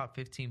another top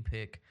 15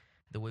 pick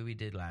the way we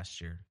did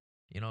last year.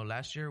 You know,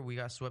 last year we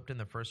got swept in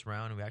the first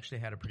round and we actually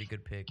had a pretty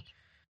good pick.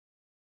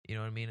 You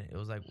know what I mean? It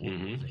was like, what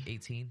was it,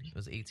 18? It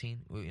was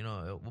 18. You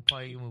know, we'll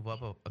probably move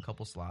up a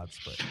couple slots,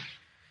 but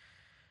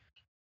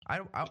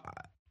I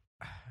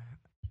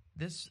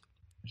this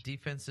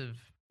defensive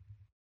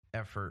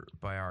effort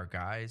by our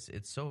guys,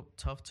 it's so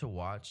tough to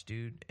watch,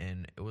 dude.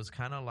 And it was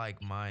kind of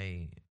like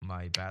my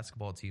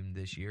basketball team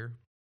this year,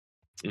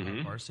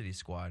 my varsity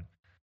squad.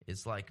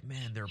 It's like,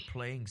 man, they're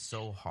playing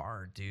so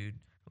hard, dude.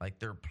 Like,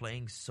 they're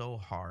playing so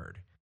hard.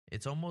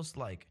 It's almost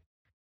like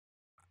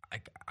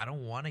I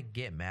don't want to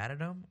get mad at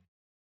them,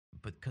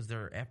 but because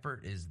their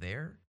effort is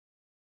there,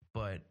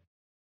 but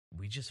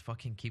we just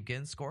fucking keep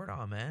getting scored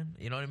on, man.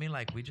 You know what I mean?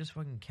 Like, we just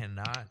fucking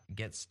cannot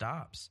get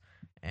stops.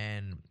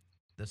 And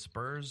the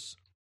Spurs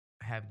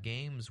have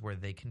games where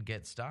they can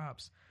get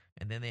stops,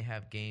 and then they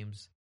have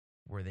games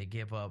where they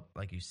give up,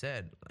 like you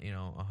said,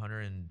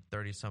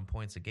 130 some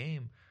points a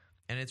game.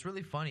 And it's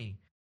really funny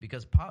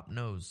because Pop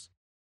knows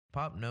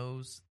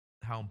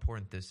how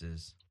important this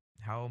is,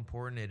 how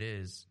important it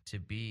is to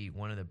be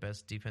one of the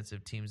best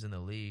defensive teams in the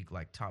league,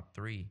 like top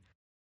 3,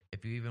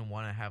 if you even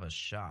want to have a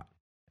shot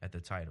at the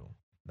title.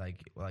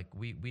 Like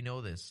we know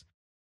this.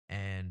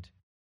 And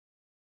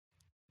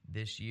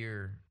this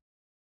year,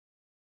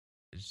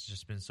 it's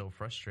just been so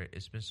frustrating.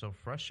 It's been so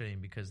frustrating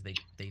because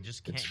they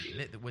just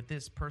can't, with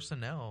this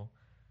personnel,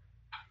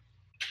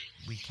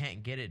 we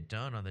can't get it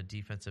done on the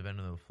defensive end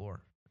of the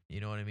floor. You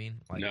know what I mean?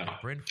 No,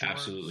 Bryn Forbes,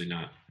 absolutely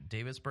not.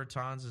 Davis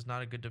Bertans is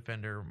not a good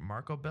defender.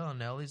 Marco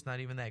Bellinelli's not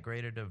even that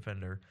great a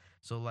defender.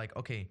 So like,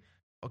 okay.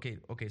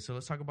 So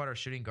let's talk about our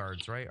shooting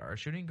guards, right? Our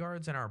shooting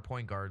guards and our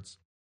point guards.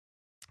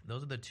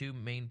 Those are the two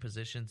main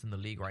positions in the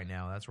league right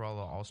now. That's where all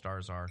the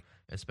all-stars are,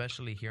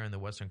 especially here in the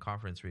Western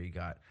Conference where you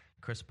got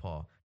Chris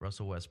Paul,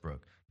 Russell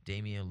Westbrook,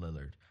 Damian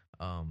Lillard.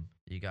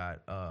 You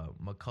got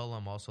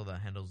McCollum also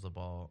that handles the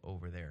ball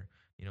over there.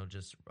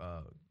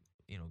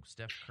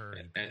 Steph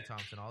Curry, Klay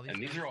Thompson, all these.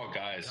 And these are all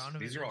guys.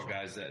 These are all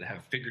guys that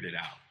have figured it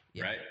out,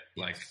 right?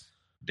 Like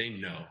they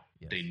know.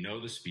 Yes. They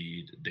know the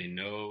speed. They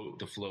know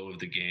the flow of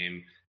the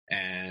game.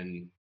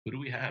 And who do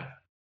we have?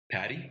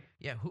 Patty?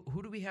 Yeah,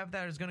 who do we have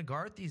that is going to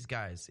guard these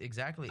guys?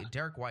 Exactly.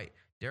 Derek White.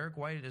 Derek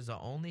White is the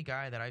only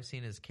guy that I've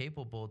seen is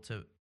capable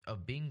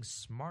of being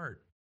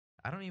smart.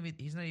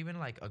 He's not even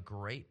like a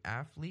great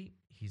athlete.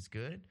 He's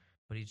good,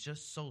 but he's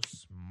just so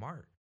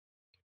smart.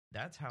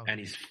 That's how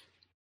he's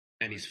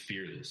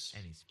fearless.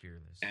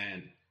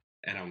 And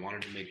I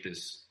wanted to make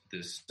this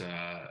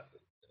a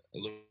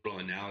little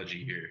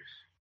analogy here,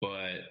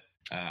 but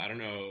I don't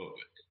know.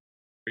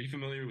 Are you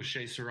familiar with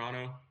Shea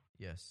Serrano?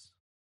 Yes.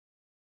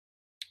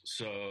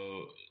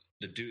 So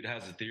the dude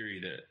has a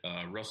theory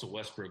that Russell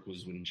Westbrook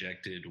was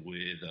injected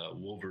with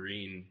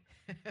Wolverine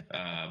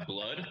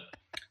blood,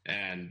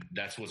 and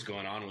that's what's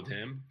going on with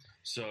him.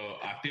 So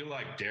I feel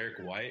like Derek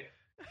White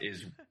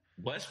is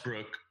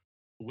Westbrook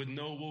with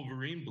no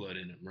Wolverine blood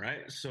in him,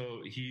 right?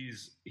 So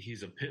he's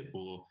a pit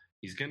bull.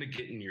 He's going to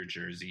get in your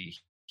jersey.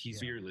 He's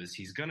fearless.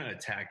 He's going to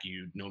attack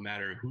you no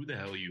matter who the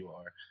hell you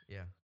are.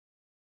 Yeah.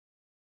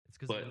 It's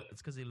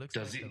because he looks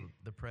like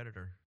the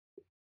Predator.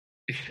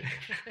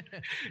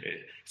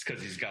 It's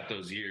because he's got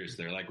those ears.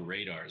 They're like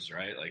radars,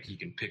 right? Like he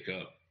can pick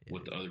up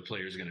what the other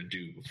player's going to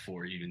do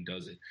before he even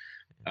does it.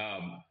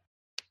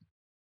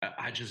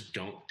 I just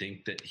don't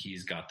think that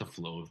he's got the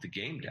flow of the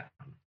game down.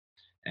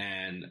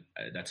 And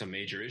that's a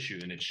major issue,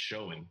 and it's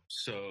showing.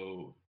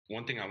 So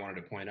one thing I wanted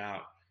to point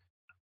out,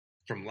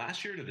 from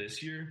last year to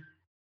this year,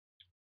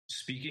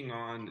 speaking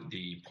on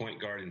the point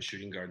guard and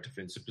shooting guard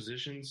defensive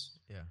positions,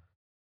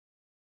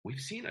 we've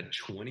seen a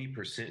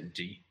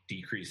 20%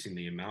 decrease in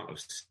the amount of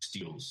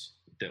steals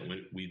that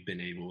we've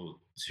been able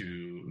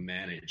to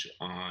manage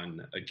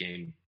on a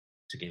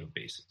game-to-game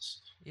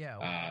basis. Yeah.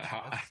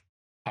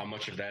 How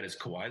much of that is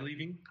Kawhi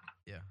leaving?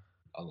 Yeah.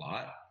 A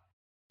lot.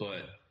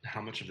 But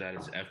how much of that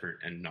is effort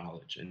and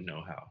knowledge and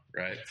know-how,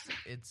 right?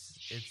 It's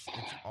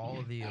all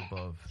of the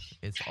above.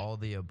 It's all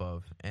the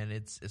above. And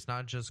it's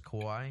not just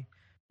Kawhi.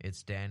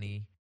 It's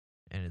Danny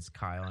and it's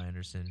Kyle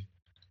Anderson.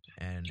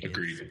 And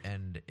agreed.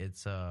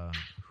 It's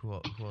who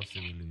else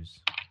did we lose?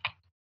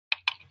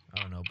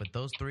 I don't know, but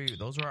those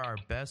were our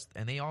best,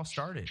 and they all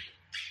started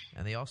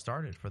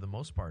for the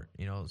most part.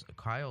 You know,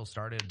 Kyle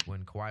started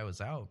when Kawhi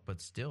was out,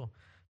 but still,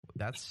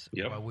 that's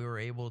why we were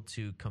able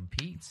to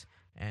compete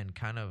and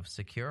kind of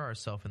secure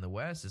ourselves in the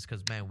West, is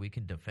because, man, we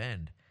can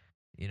defend.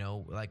 You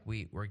know, like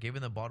we're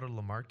giving the ball to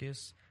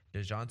LaMarcus.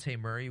 DeJounte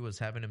Murray was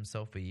having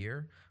himself a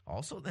year.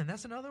 Also, and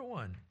that's another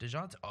one.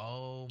 DeJounte,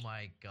 oh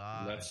my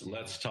God.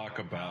 Let's talk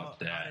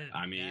about that.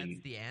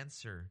 That's the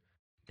answer.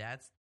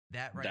 That's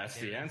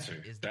the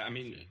answer.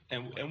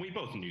 And we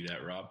both knew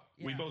that, Rob.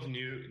 Yeah. We both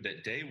knew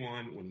that day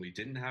one, when we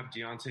didn't have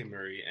DeJounte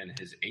Murray and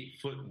his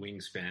 8-foot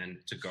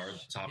wingspan to guard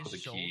the top of the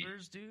key.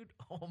 Shoulders, dude.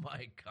 Oh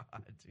my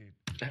God, dude.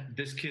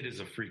 This kid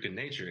is a freak of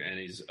nature, and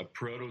he's a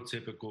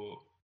prototypical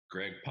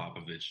Greg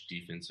Popovich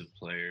defensive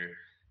player.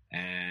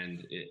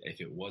 And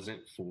if it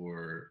wasn't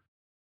for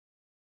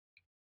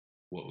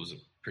what was a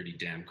pretty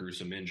damn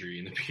gruesome injury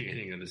in the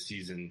beginning of the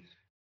season,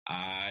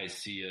 I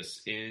see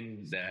us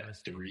in that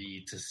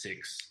 3 to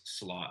 6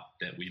 slot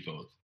that we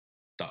both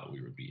thought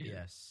we would be in.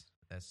 Yes,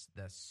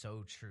 that's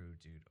so true,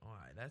 dude. Oh,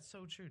 that's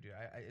so true, dude.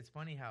 It's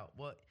funny how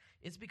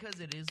it's because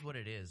it is what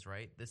it is,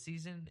 right? The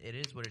season, it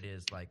is what it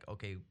is. Like,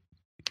 because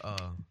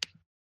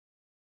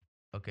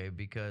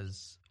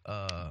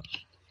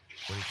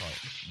what do you call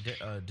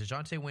it?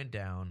 DeJounte went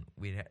down.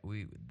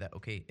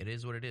 It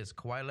is what it is.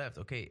 Kawhi left.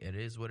 Okay, it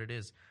is what it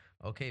is.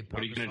 Okay,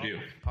 what are you going to do?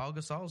 Paul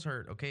Gasol's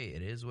hurt. Okay,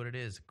 it is what it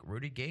is.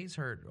 Rudy Gay's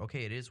hurt.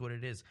 Okay, it is what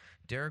it is.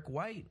 Derek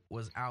White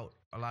was out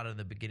a lot of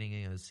the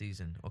beginning of the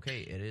season.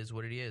 Okay, it is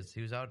what it is.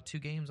 He was out 2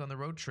 games on the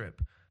road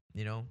trip.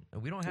 You know,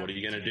 and we don't have. What are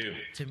you going to do?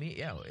 To me,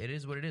 yeah, it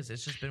is what it is.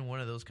 It's just been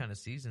one of those kind of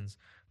seasons,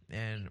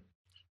 and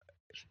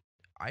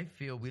I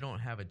feel we don't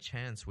have a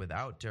chance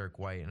without Derek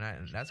White,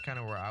 and that's kind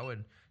of where I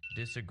would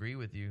disagree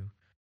with you.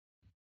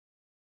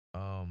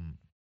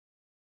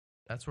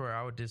 That's where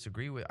I would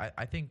disagree with.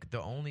 I think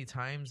the only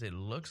times it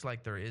looks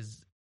like there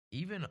is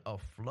even a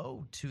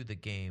flow to the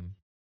game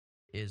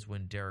is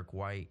when Derek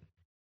White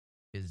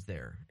is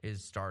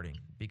starting,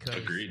 because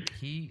Agreed.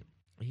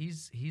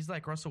 he's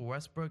like Russell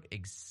Westbrook.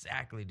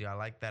 Exactly, dude. I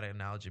like that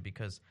analogy,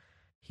 because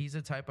he's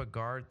a type of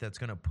guard that's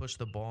going to push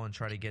the ball and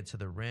try to get to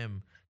the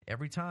rim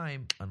every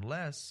time,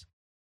 unless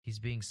he's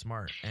being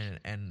smart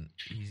and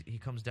he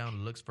comes down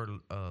and looks for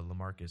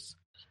LaMarcus,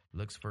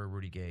 looks for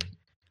Rudy Gay.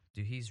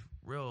 Dude, he's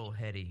real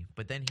heady,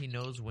 but then he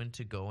knows when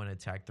to go and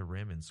attack the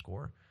rim and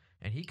score.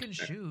 and he can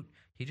shoot.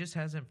 He just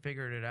hasn't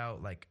figured it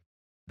out, like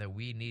that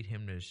we need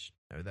him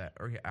to,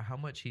 or how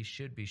much he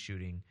should be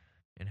shooting,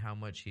 and how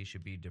much he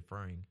should be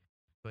deferring.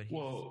 But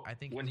I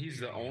think when he's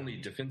the only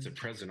defensive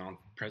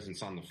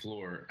presence on the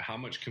floor, how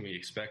much can we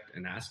expect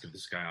and ask of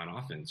this guy on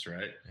offense,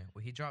 right? Yeah,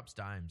 well, he drops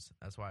dimes.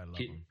 That's why I love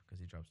him, because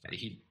he drops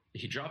dimes.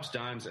 He drops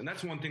dimes, and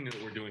that's one thing that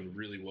we're doing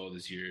really well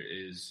this year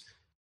is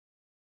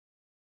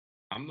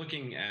I'm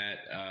looking at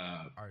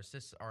our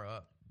assists are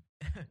up.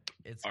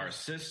 Our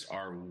assists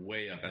are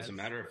way up. As a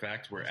matter of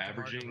fact, we're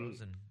averaging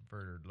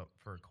for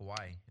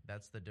Kawhi.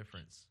 That's the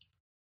difference.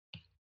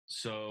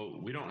 So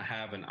we don't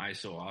have an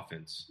ISO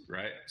offense,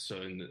 right?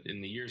 So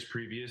in the years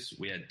previous,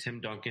 we had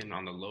Tim Duncan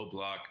on the low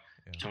block,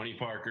 Tony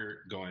Parker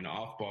going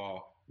off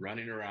ball,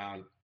 running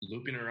around,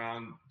 looping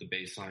around the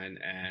baseline,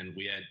 and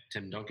we had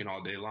Tim Duncan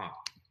all day long,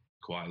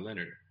 Kawhi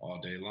Leonard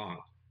all day long.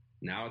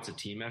 Now it's a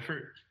team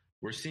effort.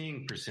 We're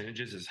seeing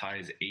percentages as high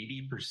as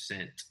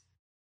 80%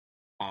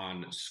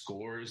 on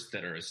scores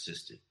that are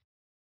assisted.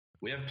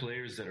 We have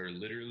players that are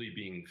literally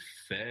being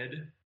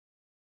fed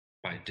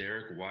by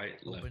Derek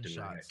White left open and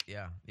shots.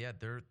 right. Yeah,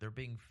 they're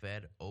being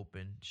fed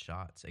open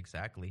shots.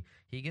 Exactly.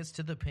 He gets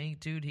to the paint,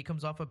 dude. He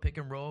comes off a pick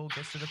and roll,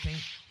 gets to the paint.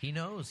 He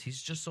knows.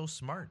 He's just so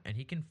smart, and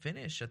he can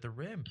finish at the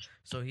rim.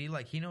 So he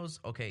knows.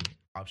 Okay,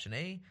 option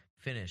A,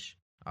 finish.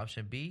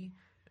 Option B,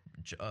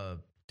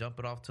 dump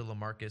it off to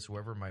LaMarcus,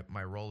 whoever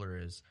my roller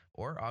is.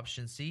 Or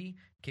option C,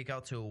 kick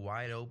out to a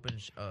wide open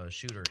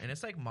shooter. And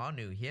it's like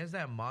Manu. He has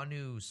that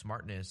Manu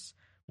smartness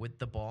with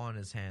the ball in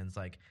his hands.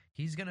 Like,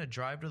 he's gonna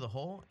drive to the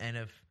hole, and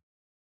if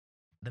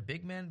the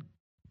big man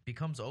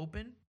becomes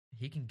open,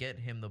 he can get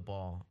him the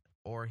ball,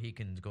 or he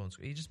can go and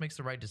score. He just makes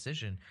the right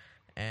decision.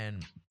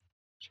 And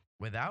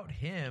without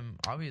him,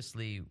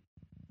 obviously,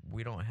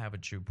 we don't have a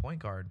true point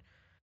guard,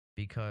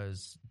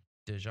 because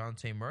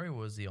DeJounte Murray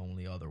was the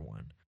only other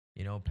one.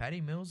 You know,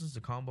 Patty Mills is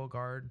a combo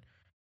guard.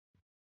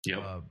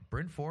 Yep.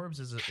 Bryn Forbes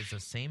is the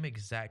same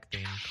exact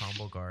thing,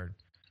 combo guard.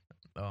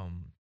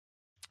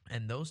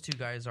 And those two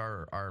guys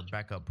are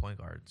backup point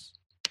guards.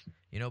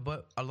 You know,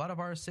 but a lot of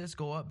our assists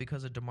go up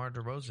because of DeMar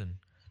DeRozan.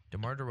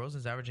 DeMar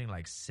DeRozan's averaging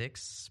like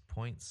 6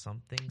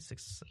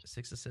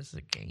 assists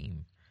a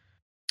game.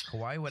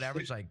 Kawhi would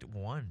average like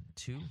 1,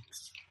 2.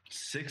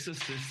 6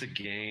 assists a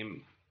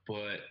game,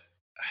 but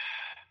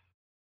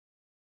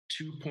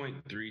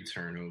 2.3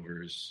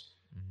 turnovers.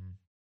 Mm-hmm.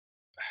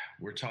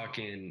 We're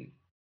talking,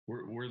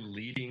 we're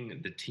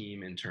leading the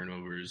team in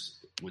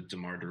turnovers with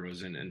DeMar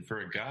DeRozan. And for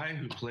a guy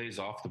who plays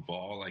off the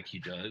ball like he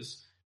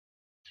does,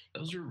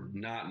 those are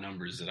not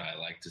numbers that I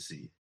like to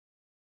see.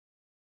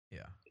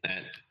 Yeah.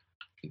 And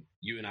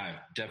you and I have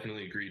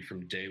definitely agreed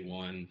from day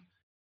one.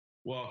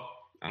 Well,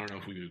 I don't know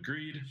if we've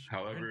agreed.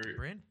 However,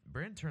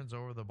 Bryn turns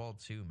over the ball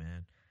too,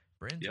 man.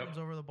 Bryn turns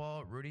over the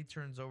ball. Rudy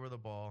turns over the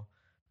ball.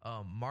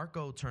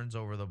 Marco turns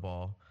over the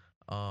ball.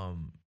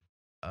 DeMar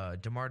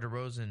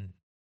DeRozan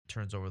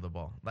turns over the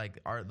ball. Like,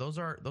 those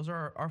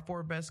are our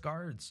 4 best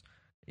guards,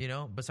 you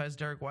know, besides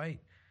Derek White,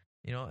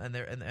 you know, and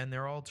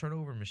they're all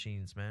turnover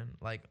machines, man.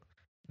 Like,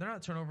 they're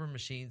not turnover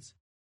machines,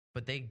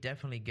 but they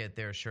definitely get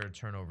their share of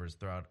turnovers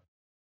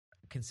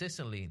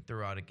consistently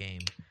throughout a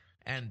game.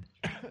 And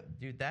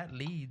dude, that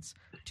leads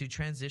to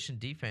transition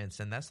defense.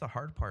 And that's the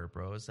hard part,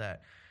 bro, is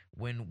that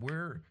when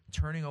we're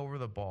turning over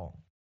the ball,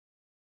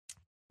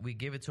 we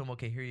give it to them.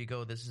 Okay, here you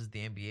go. This is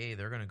the NBA.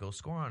 They're going to go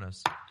score on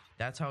us.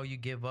 That's how you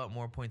give up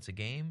more points a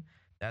game.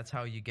 That's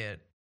how you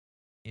get,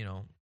 you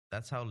know,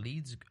 that's how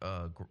leads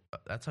go.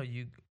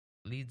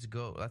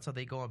 That's how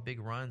they go on big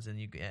runs, and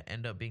you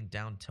end up being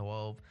down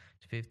 12,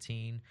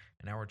 15,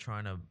 and now we're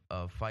trying to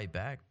fight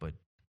back. But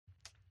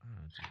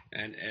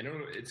and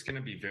it's going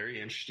to be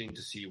very interesting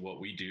to see what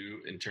we do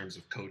in terms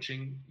of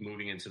coaching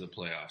moving into the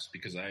playoffs,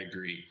 because I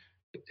agree.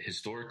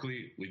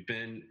 Historically, we've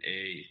been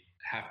a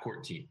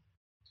half-court team.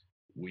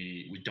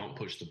 We don't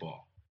push the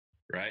ball,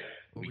 right?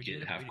 Well, we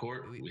get half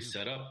court, we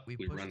set up, we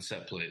run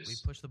set plays. We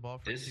pushed the ball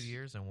for 2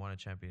 years and won a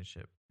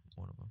championship,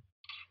 one of them.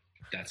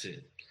 That's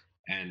it.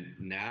 And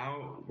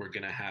now we're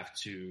going to have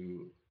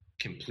to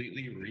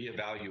completely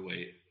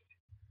reevaluate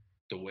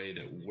the way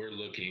that we're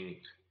looking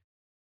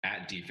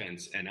at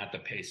defense and at the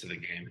pace of the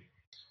game.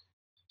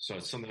 So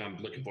it's something I'm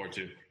looking forward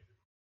to.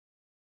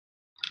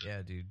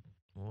 Yeah, dude.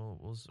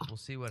 We'll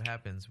see what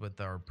happens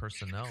with our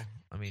personnel.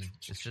 I mean,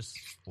 it's just,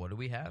 what do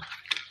we have?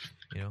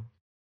 You know,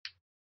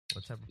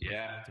 what type of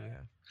personnel do we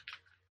have?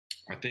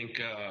 I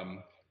think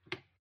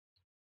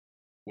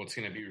what's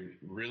going to be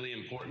really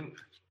important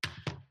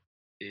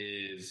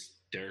is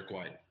Derek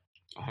White,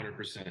 100%.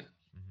 Mm-hmm.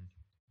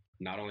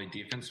 Not only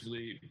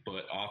defensively,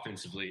 but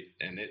offensively.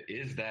 And it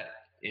is that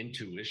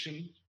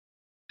intuition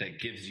that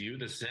gives you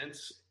the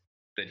sense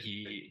that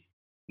he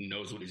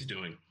knows what he's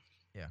doing.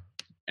 Yeah.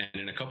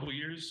 And in a couple of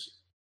years,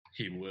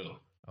 he will.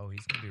 Oh,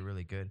 he's going to be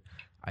really good.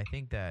 I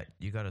think that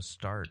you got to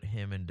start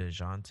him and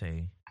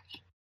DeJounte,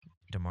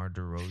 DeMar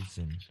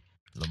DeRozan,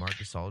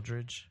 LaMarcus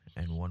Aldridge,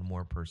 and one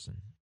more person.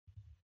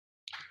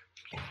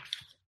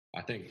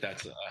 I think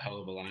that's a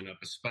hell of a lineup,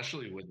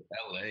 especially with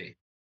LA.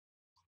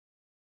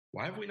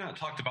 Why have we not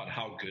talked about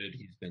how good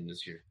he's been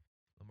this year?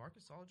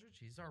 LaMarcus Aldridge,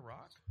 he's our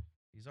rock.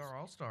 He's our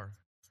all-star.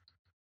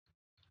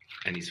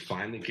 And he's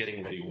finally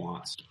getting what he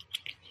wants.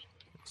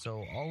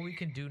 So all we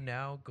can do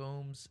now,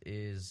 Gomes,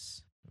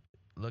 is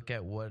look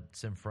at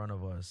what's in front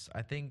of us.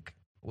 I think.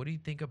 What do you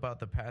think about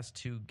the past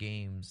two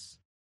games,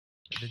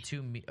 the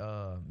two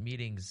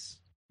meetings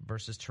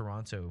versus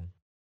Toronto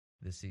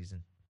this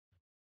season?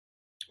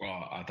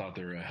 Well, I thought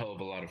they were a hell of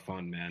a lot of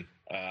fun, man.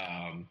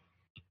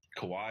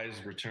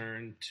 Kawhi's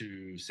return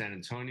to San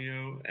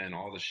Antonio and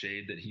all the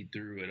shade that he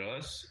threw at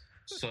us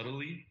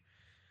subtly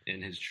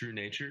in his true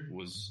nature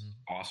was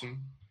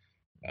awesome.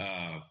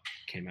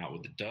 Came out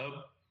with the dub.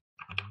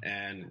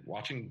 And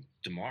watching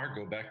DeMar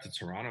go back to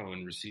Toronto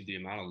and receive the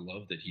amount of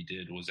love that he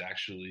did was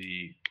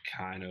actually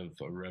kind of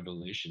a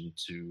revelation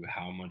to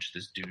how much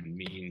this dude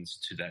means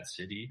to that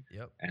city.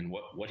 Yep. And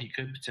what he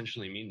could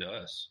potentially mean to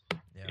us.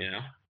 Yeah. You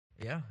know?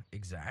 Yeah,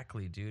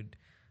 exactly, dude.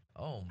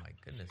 Oh, my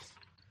goodness.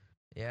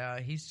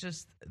 Yeah, he's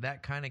just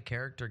that kind of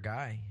character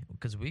guy.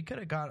 Because we could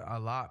have got a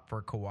lot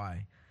for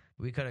Kawhi.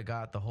 We could have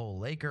got the whole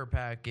Laker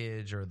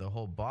package or the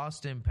whole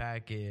Boston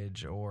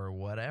package or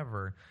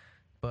whatever.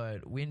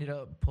 But we ended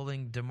up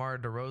pulling DeMar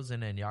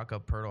DeRozan and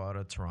Jakob Poeltl out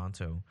of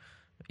Toronto.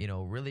 You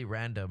know, really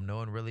random. No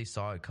one really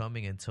saw it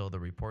coming until the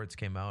reports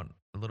came out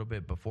a little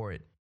bit before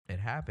it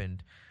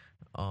happened.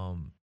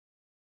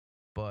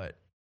 But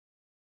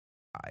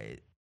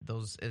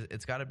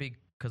it's got to be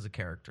because of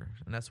character,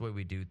 and that's the way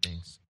we do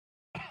things.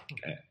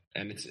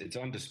 And it's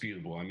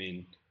undisputable. I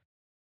mean,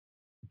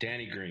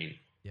 Danny Green.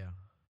 Yeah.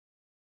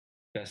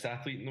 Best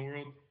athlete in the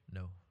world?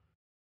 No.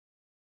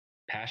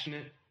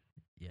 Passionate?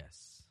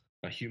 Yes.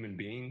 A human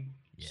being?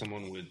 Yes.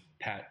 Someone with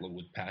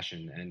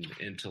passion and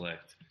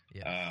intellect.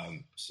 Yes.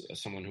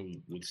 Someone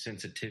who with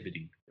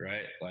sensitivity,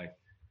 right? Like,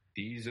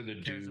 these are the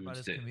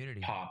dudes that community.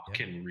 Pop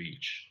can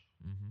reach,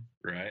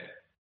 right?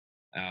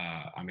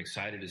 I'm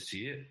excited to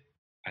see it.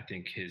 I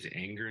think his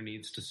anger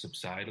needs to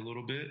subside a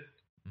little bit.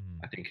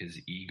 I think his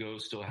ego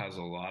still has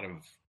a lot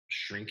of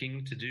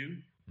shrinking to do.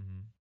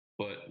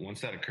 But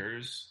once that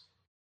occurs,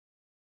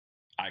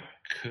 I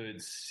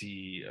could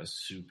see a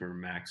super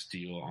max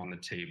deal on the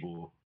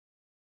table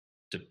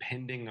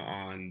depending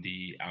on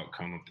the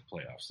outcome of the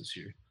playoffs this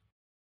year.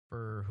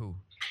 For who?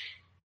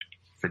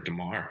 For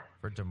DeMar.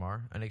 For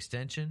DeMar? An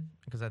extension?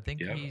 Because I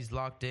think he's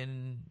locked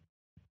in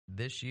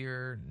this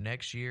year,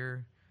 next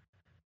year.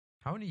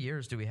 How many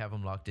years do we have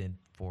him locked in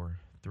for?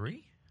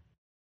 3?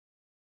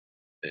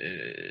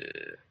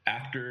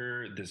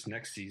 After this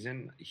next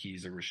season,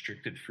 he's a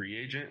restricted free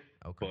agent.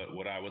 Okay. But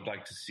what I would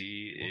like to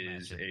see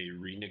is a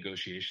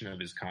renegotiation of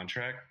his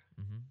contract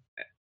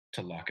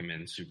to lock him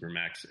in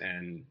Supermax.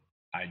 And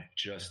I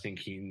just think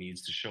he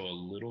needs to show a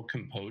little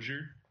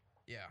composure.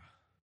 Yeah.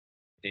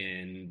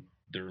 In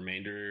the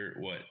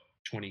remainder,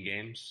 20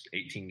 games,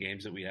 18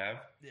 games that we have?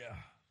 Yeah.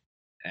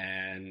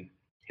 And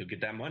he'll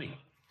get that money.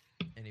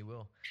 And he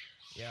will.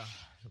 Yeah.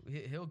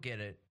 He'll get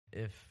it.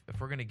 If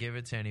we're going to give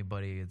it to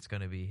anybody, it's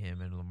going to be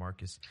him and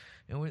LaMarcus.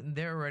 And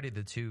they're already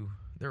the two.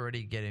 They're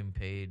already getting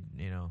paid,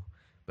 you know.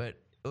 But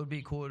it would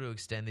be cool to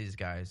extend these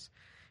guys.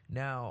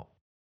 Now,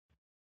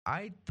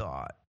 I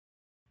thought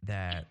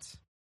that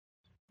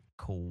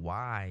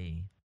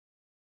Kawhi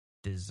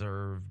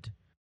deserved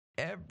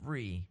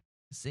every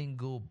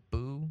single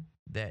boo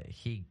that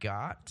he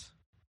got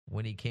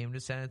when he came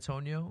to San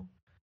Antonio.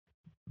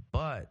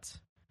 But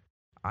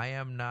I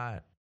am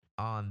not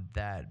on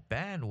that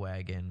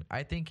bandwagon.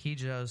 I think he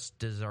just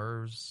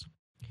deserves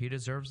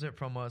it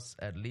from us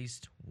at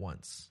least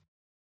once.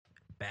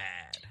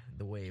 Bad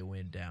the way it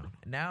went down.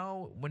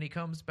 Now when he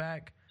comes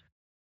back,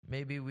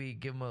 maybe we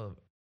give him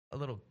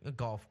a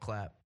golf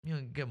clap. You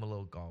know, give him a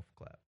little golf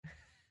clap.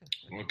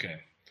 Okay.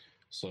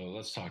 So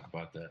let's talk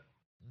about that.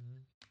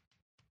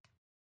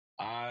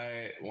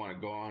 I want to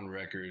go on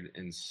record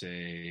and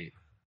say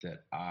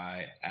that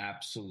I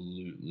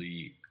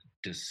absolutely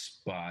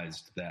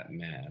despised that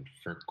man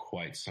for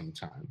quite some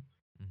time.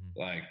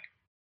 Like,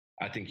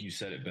 I think you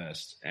said it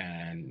best,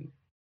 and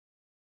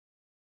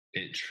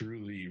it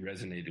truly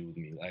resonated with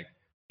me. Like,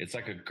 it's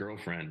like a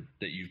girlfriend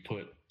that you've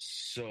put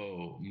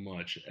so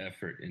much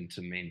effort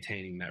into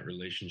maintaining that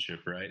relationship,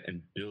 right?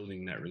 And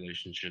building that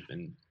relationship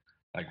and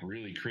like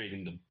really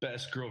creating the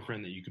best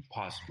girlfriend that you could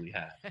possibly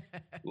have.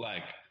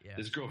 Like,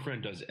 this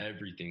girlfriend does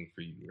everything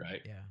for you,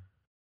 right? Yeah.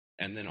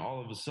 And then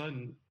all of a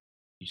sudden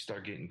you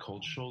start getting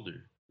cold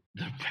shouldered.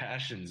 The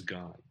passion's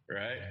gone,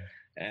 right?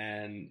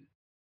 And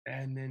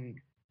then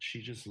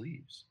she just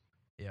leaves.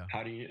 Yeah.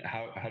 How do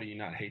you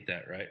not hate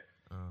that, right?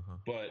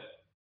 But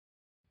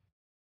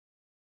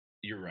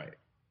you're right.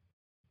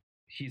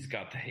 He's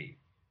got the hate.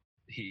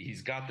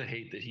 He's got the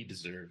hate that he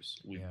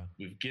deserves.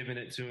 We've given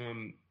it to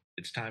him.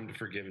 It's time to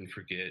forgive and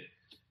forget.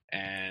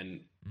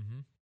 And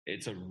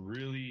it's a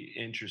really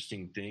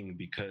interesting thing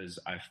because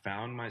I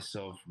found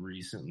myself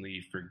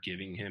recently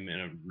forgiving him in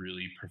a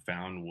really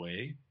profound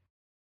way.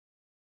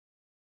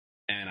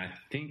 And I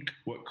think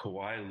what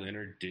Kawhi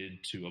Leonard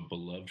did to a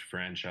beloved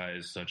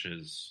franchise such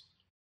as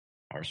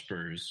our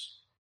Spurs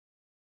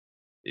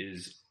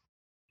is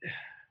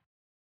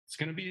it's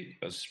going to be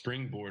a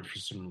springboard for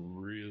some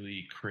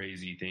really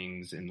crazy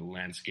things in the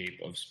landscape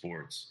of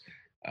sports.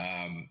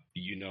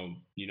 You know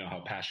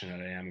how passionate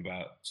I am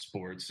about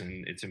sports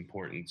and its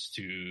importance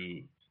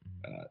to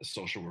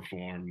social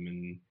reform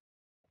and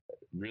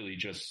really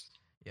just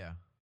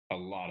a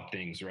lot of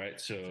things, right?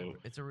 So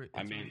it's a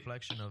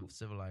reflection of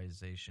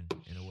civilization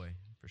in a way,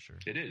 for sure.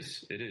 It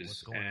is.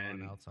 What's going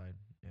on outside?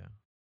 Yeah.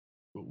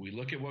 We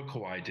look at what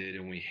Kawhi did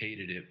and we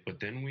hated it, but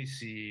then we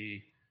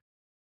see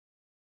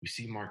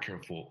Markelle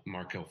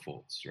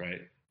Fultz,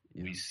 right?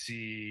 Yeah. We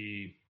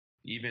see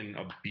even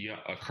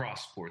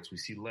across sports, we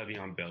see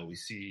Le'Veon Bell, we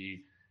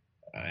see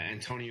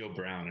Antonio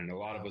Brown, and a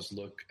lot of us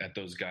look at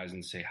those guys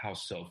and say, how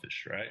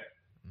selfish, right?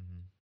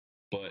 Mm-hmm.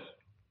 But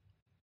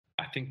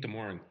I think the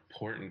more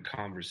important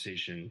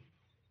conversation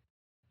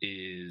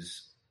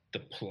is the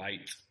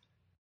plight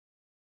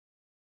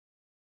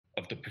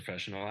of the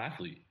professional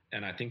athlete.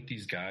 And I think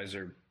these guys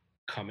are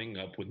coming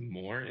up with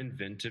more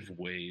inventive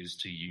ways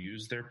to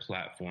use their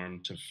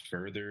platform to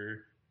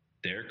further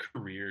their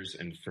careers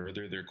and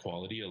further their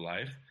quality of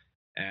life.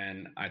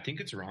 And I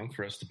think it's wrong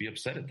for us to be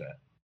upset at that.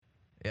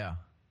 Yeah.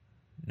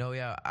 No,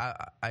 yeah,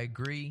 I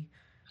agree.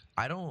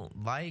 I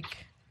don't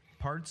like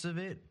parts of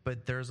it,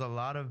 but there's a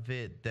lot of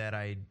it that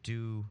I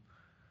do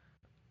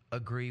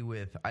agree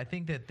with. I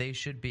think that they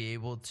should be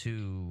able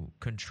to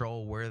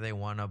control where they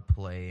want to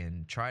play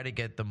and try to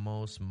get the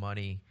most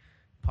money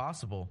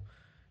possible.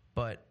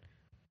 But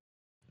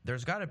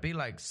there's got to be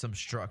like some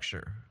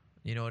structure.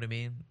 You know what I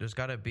mean? There's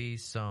got to be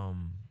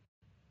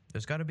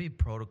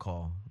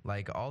protocol.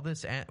 Like all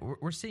this,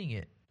 we're seeing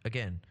it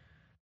again.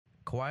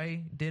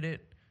 Kawhi did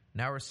it.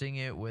 Now we're seeing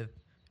it with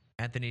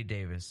Anthony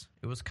Davis.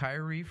 It was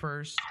Kyrie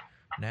first,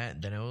 then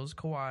it was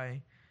Kawhi,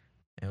 and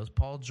it was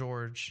Paul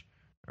George,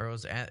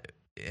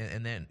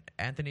 and then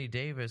Anthony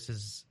Davis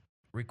has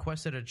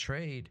requested a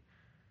trade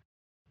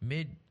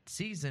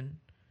mid-season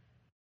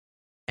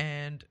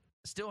and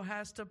still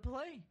has to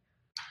play.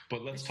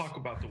 But let's talk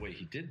about the way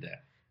he did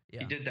that.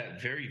 Yeah. He did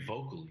that very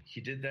vocally. He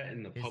did that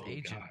in the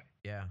public eye.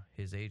 Yeah,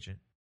 his agent.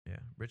 Yeah,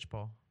 Rich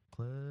Paul.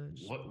 Clutch.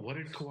 What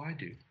did Kawhi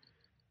do?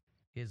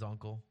 His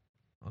Uncle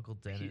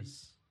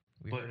Dennis.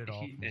 We heard it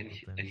all from Uncle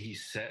Dennis. And he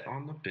sat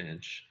on the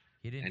bench.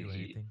 He didn't do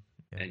anything.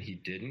 Yeah. And he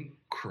didn't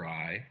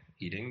cry.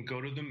 He didn't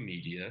go to the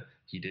media.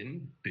 He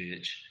didn't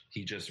bitch.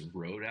 He just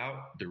wrote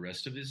out the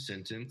rest of his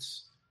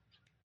sentence.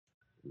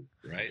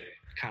 Right?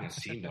 Kind of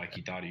seemed like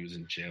he thought he was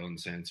in jail in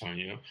San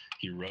Antonio.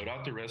 He wrote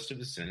out the rest of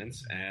his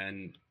sentence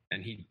and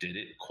he did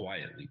it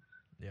quietly.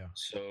 Yeah.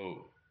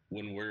 So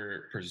when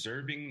we're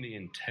preserving the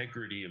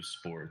integrity of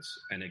sports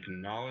and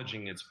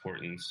acknowledging its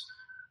importance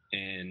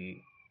in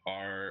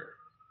our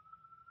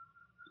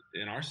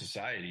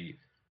society,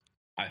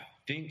 I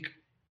think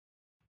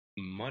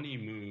money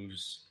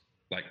moves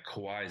like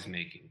Kawhi's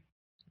making,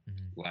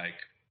 like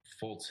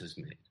Fultz has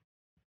made,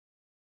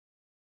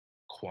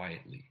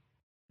 quietly,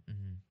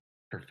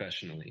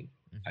 professionally.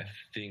 I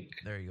think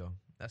there you go.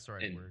 That's the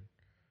right word.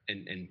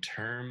 In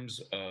terms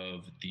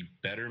of the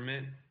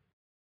betterment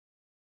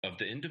of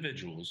the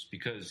individuals,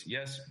 because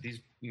yes,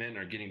 these men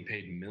are getting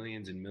paid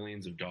millions and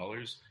millions of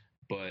dollars,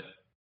 but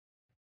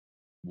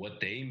what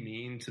they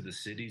mean to the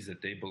cities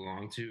that they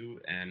belong to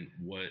and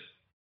what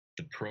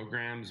the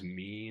programs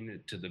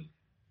mean to the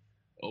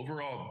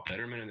overall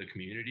betterment of the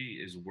community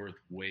is worth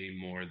way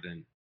more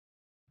than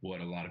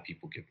what a lot of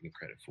people give them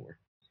credit for.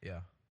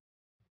 Yeah.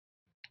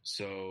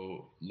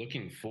 So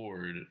looking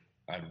forward,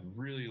 I'd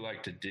really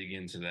like to dig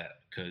into that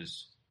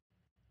because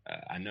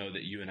I know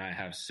that you and I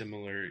have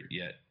similar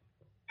yet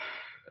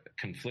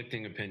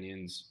conflicting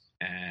opinions,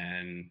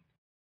 and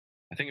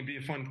I think it'd be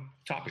a fun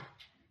topic.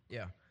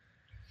 Yeah.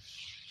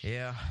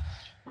 Yeah.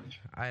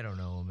 I don't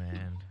know,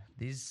 man.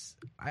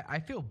 I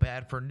feel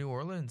bad for New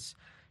Orleans,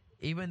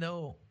 even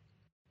though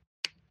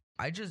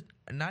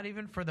not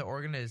even for the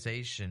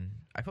organization.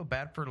 I feel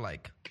bad for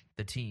like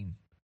the team,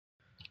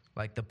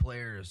 like the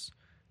players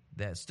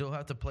that still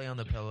have to play on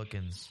the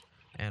Pelicans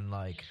and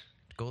like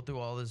go through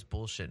all this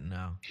bullshit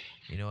now.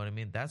 You know what I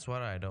mean? That's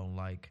what I don't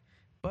like.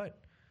 But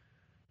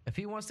if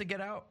he wants to get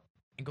out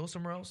and go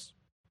somewhere else,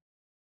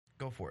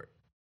 go for it.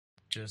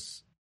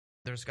 Just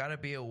there's got to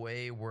be a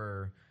way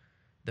where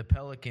the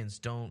Pelicans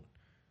don't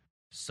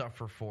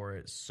suffer for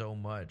it so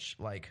much.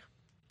 Like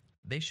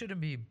they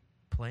shouldn't be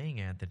playing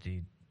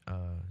Anthony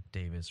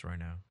Davis right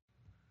now.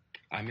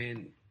 I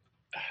mean,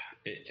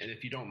 and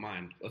if you don't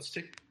mind, let's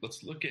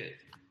look at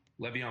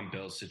Le'Veon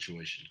Bell's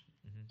situation.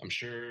 I'm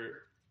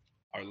sure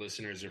our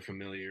listeners are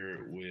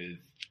familiar with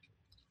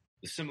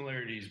the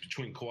similarities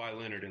between Kawhi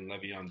Leonard and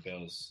Le'Veon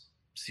Bell's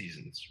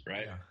seasons,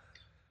 right? Yeah.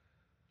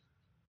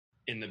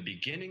 In the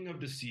beginning of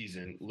the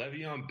season,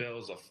 Le'Veon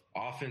Bell's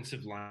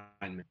offensive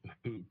lineman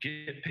who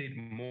get paid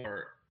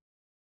more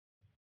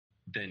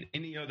than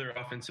any other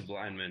offensive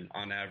lineman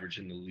on average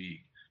in the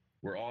league.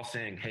 We're all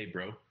saying, hey,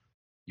 bro,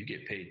 you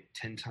get paid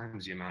 10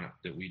 times the amount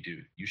that we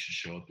do. You should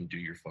show up and do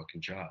your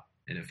fucking job.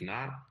 And if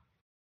not,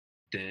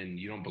 then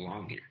you don't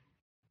belong here.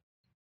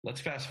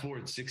 Let's fast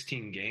forward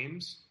 16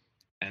 games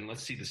and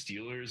let's see the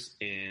Steelers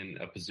in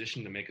a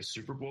position to make a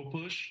Super Bowl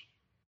push.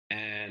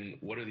 And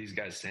what are these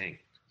guys saying?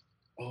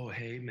 Oh,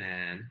 hey,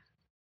 man,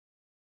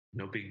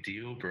 no big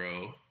deal,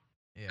 bro.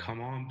 Yeah. Come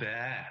on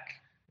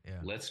back. Yeah.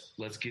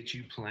 Let's get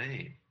you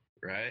playing,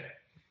 right?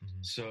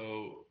 Mhm.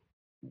 So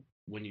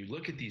when you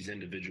look at these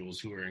individuals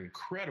who are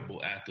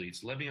incredible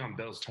athletes, Le'Veon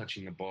Bell's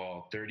touching the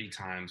ball 30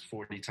 times,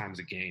 40 times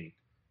a game.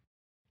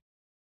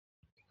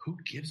 Who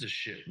gives a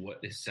shit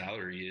what his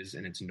salary is?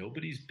 And it's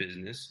nobody's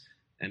business,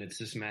 and it's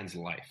this man's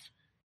life.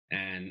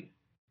 And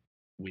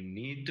we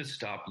need to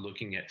stop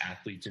looking at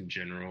athletes in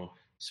general,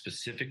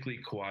 specifically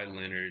Kawhi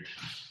Leonard,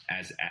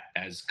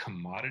 as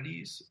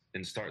commodities,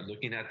 and start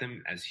looking at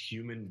them as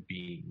human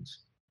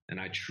beings. And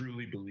I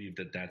truly believe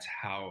that that's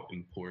how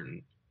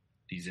important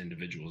these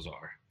individuals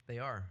are. They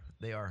are.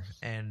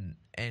 And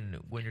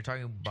when you're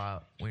talking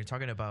about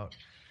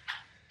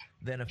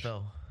the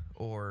NFL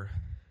or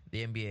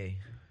the NBA,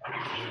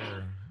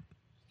 where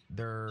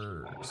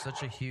they're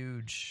such a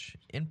huge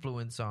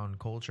influence on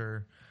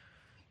culture,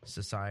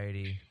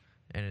 society,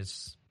 and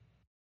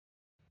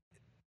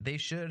they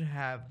should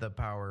have the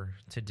power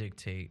to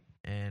dictate,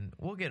 and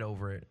we'll get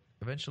over it.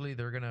 Eventually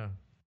they're not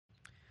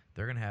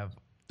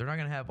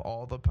gonna have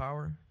all the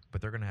power, but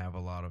they're gonna have a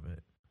lot of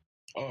it.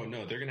 Oh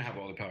no, they're gonna have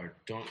all the power.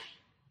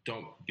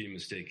 Don't be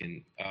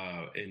mistaken.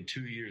 In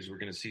 2 years, we're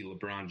going to see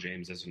LeBron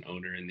James as an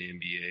owner in the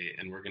NBA,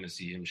 and we're going to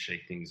see him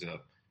shake things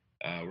up.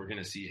 We're going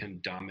to see him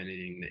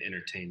dominating the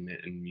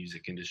entertainment and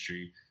music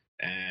industry,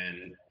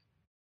 and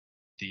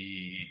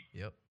the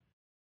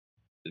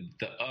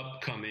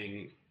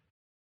upcoming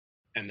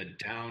and the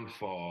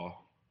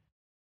downfall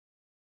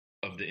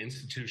of the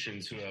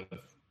institutions who have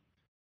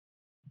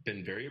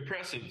been very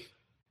oppressive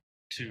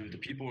to the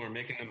people who are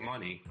making the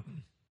money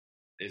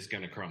is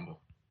going to crumble.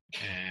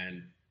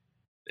 And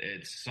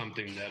it's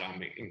something that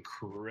I'm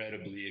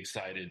incredibly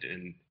excited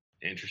and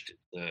interested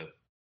to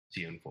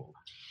see unfold.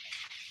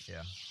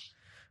 Yeah.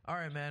 All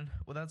right, man.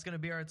 Well, that's going to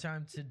be our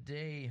time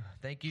today.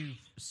 Thank you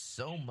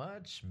so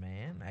much,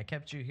 man. I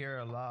kept you here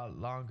a lot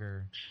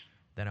longer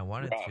than I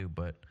wanted to,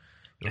 but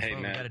it was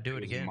fun. Man, We got to do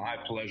it again. My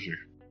pleasure.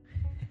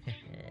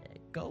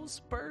 Go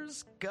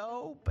Spurs,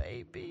 go,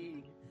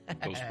 baby.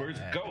 Go Spurs,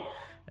 go.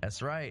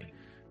 That's right.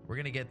 We're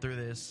going to get through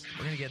this.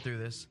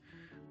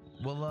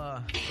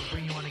 We'll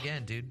bring you on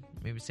again, dude.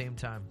 Maybe same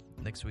time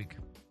next week.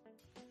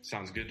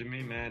 Sounds good to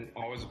me, man.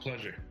 Always a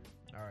pleasure.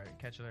 All right.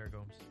 Catch you later,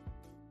 Gomes.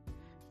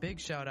 Big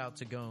shout out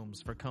to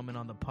Gomes for coming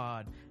on the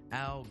pod.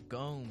 Al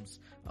Gomes.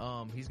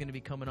 He's going to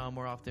be coming on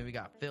more often. We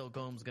got Phil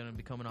Gomes going to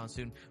be coming on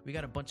soon. We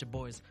got a bunch of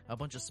boys, a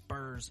bunch of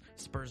Spurs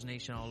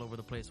Nation all over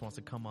the place wants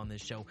to come on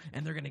this show.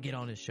 And they're going to get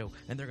on this show.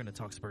 And they're going to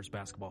talk Spurs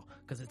basketball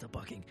because it's a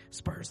Bucking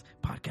Spurs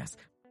podcast.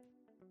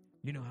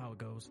 You know how it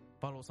goes.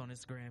 Follow us on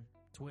Instagram,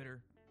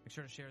 Twitter. Make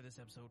sure to share this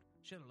episode.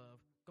 Share the love.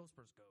 Go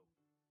Spurs, go.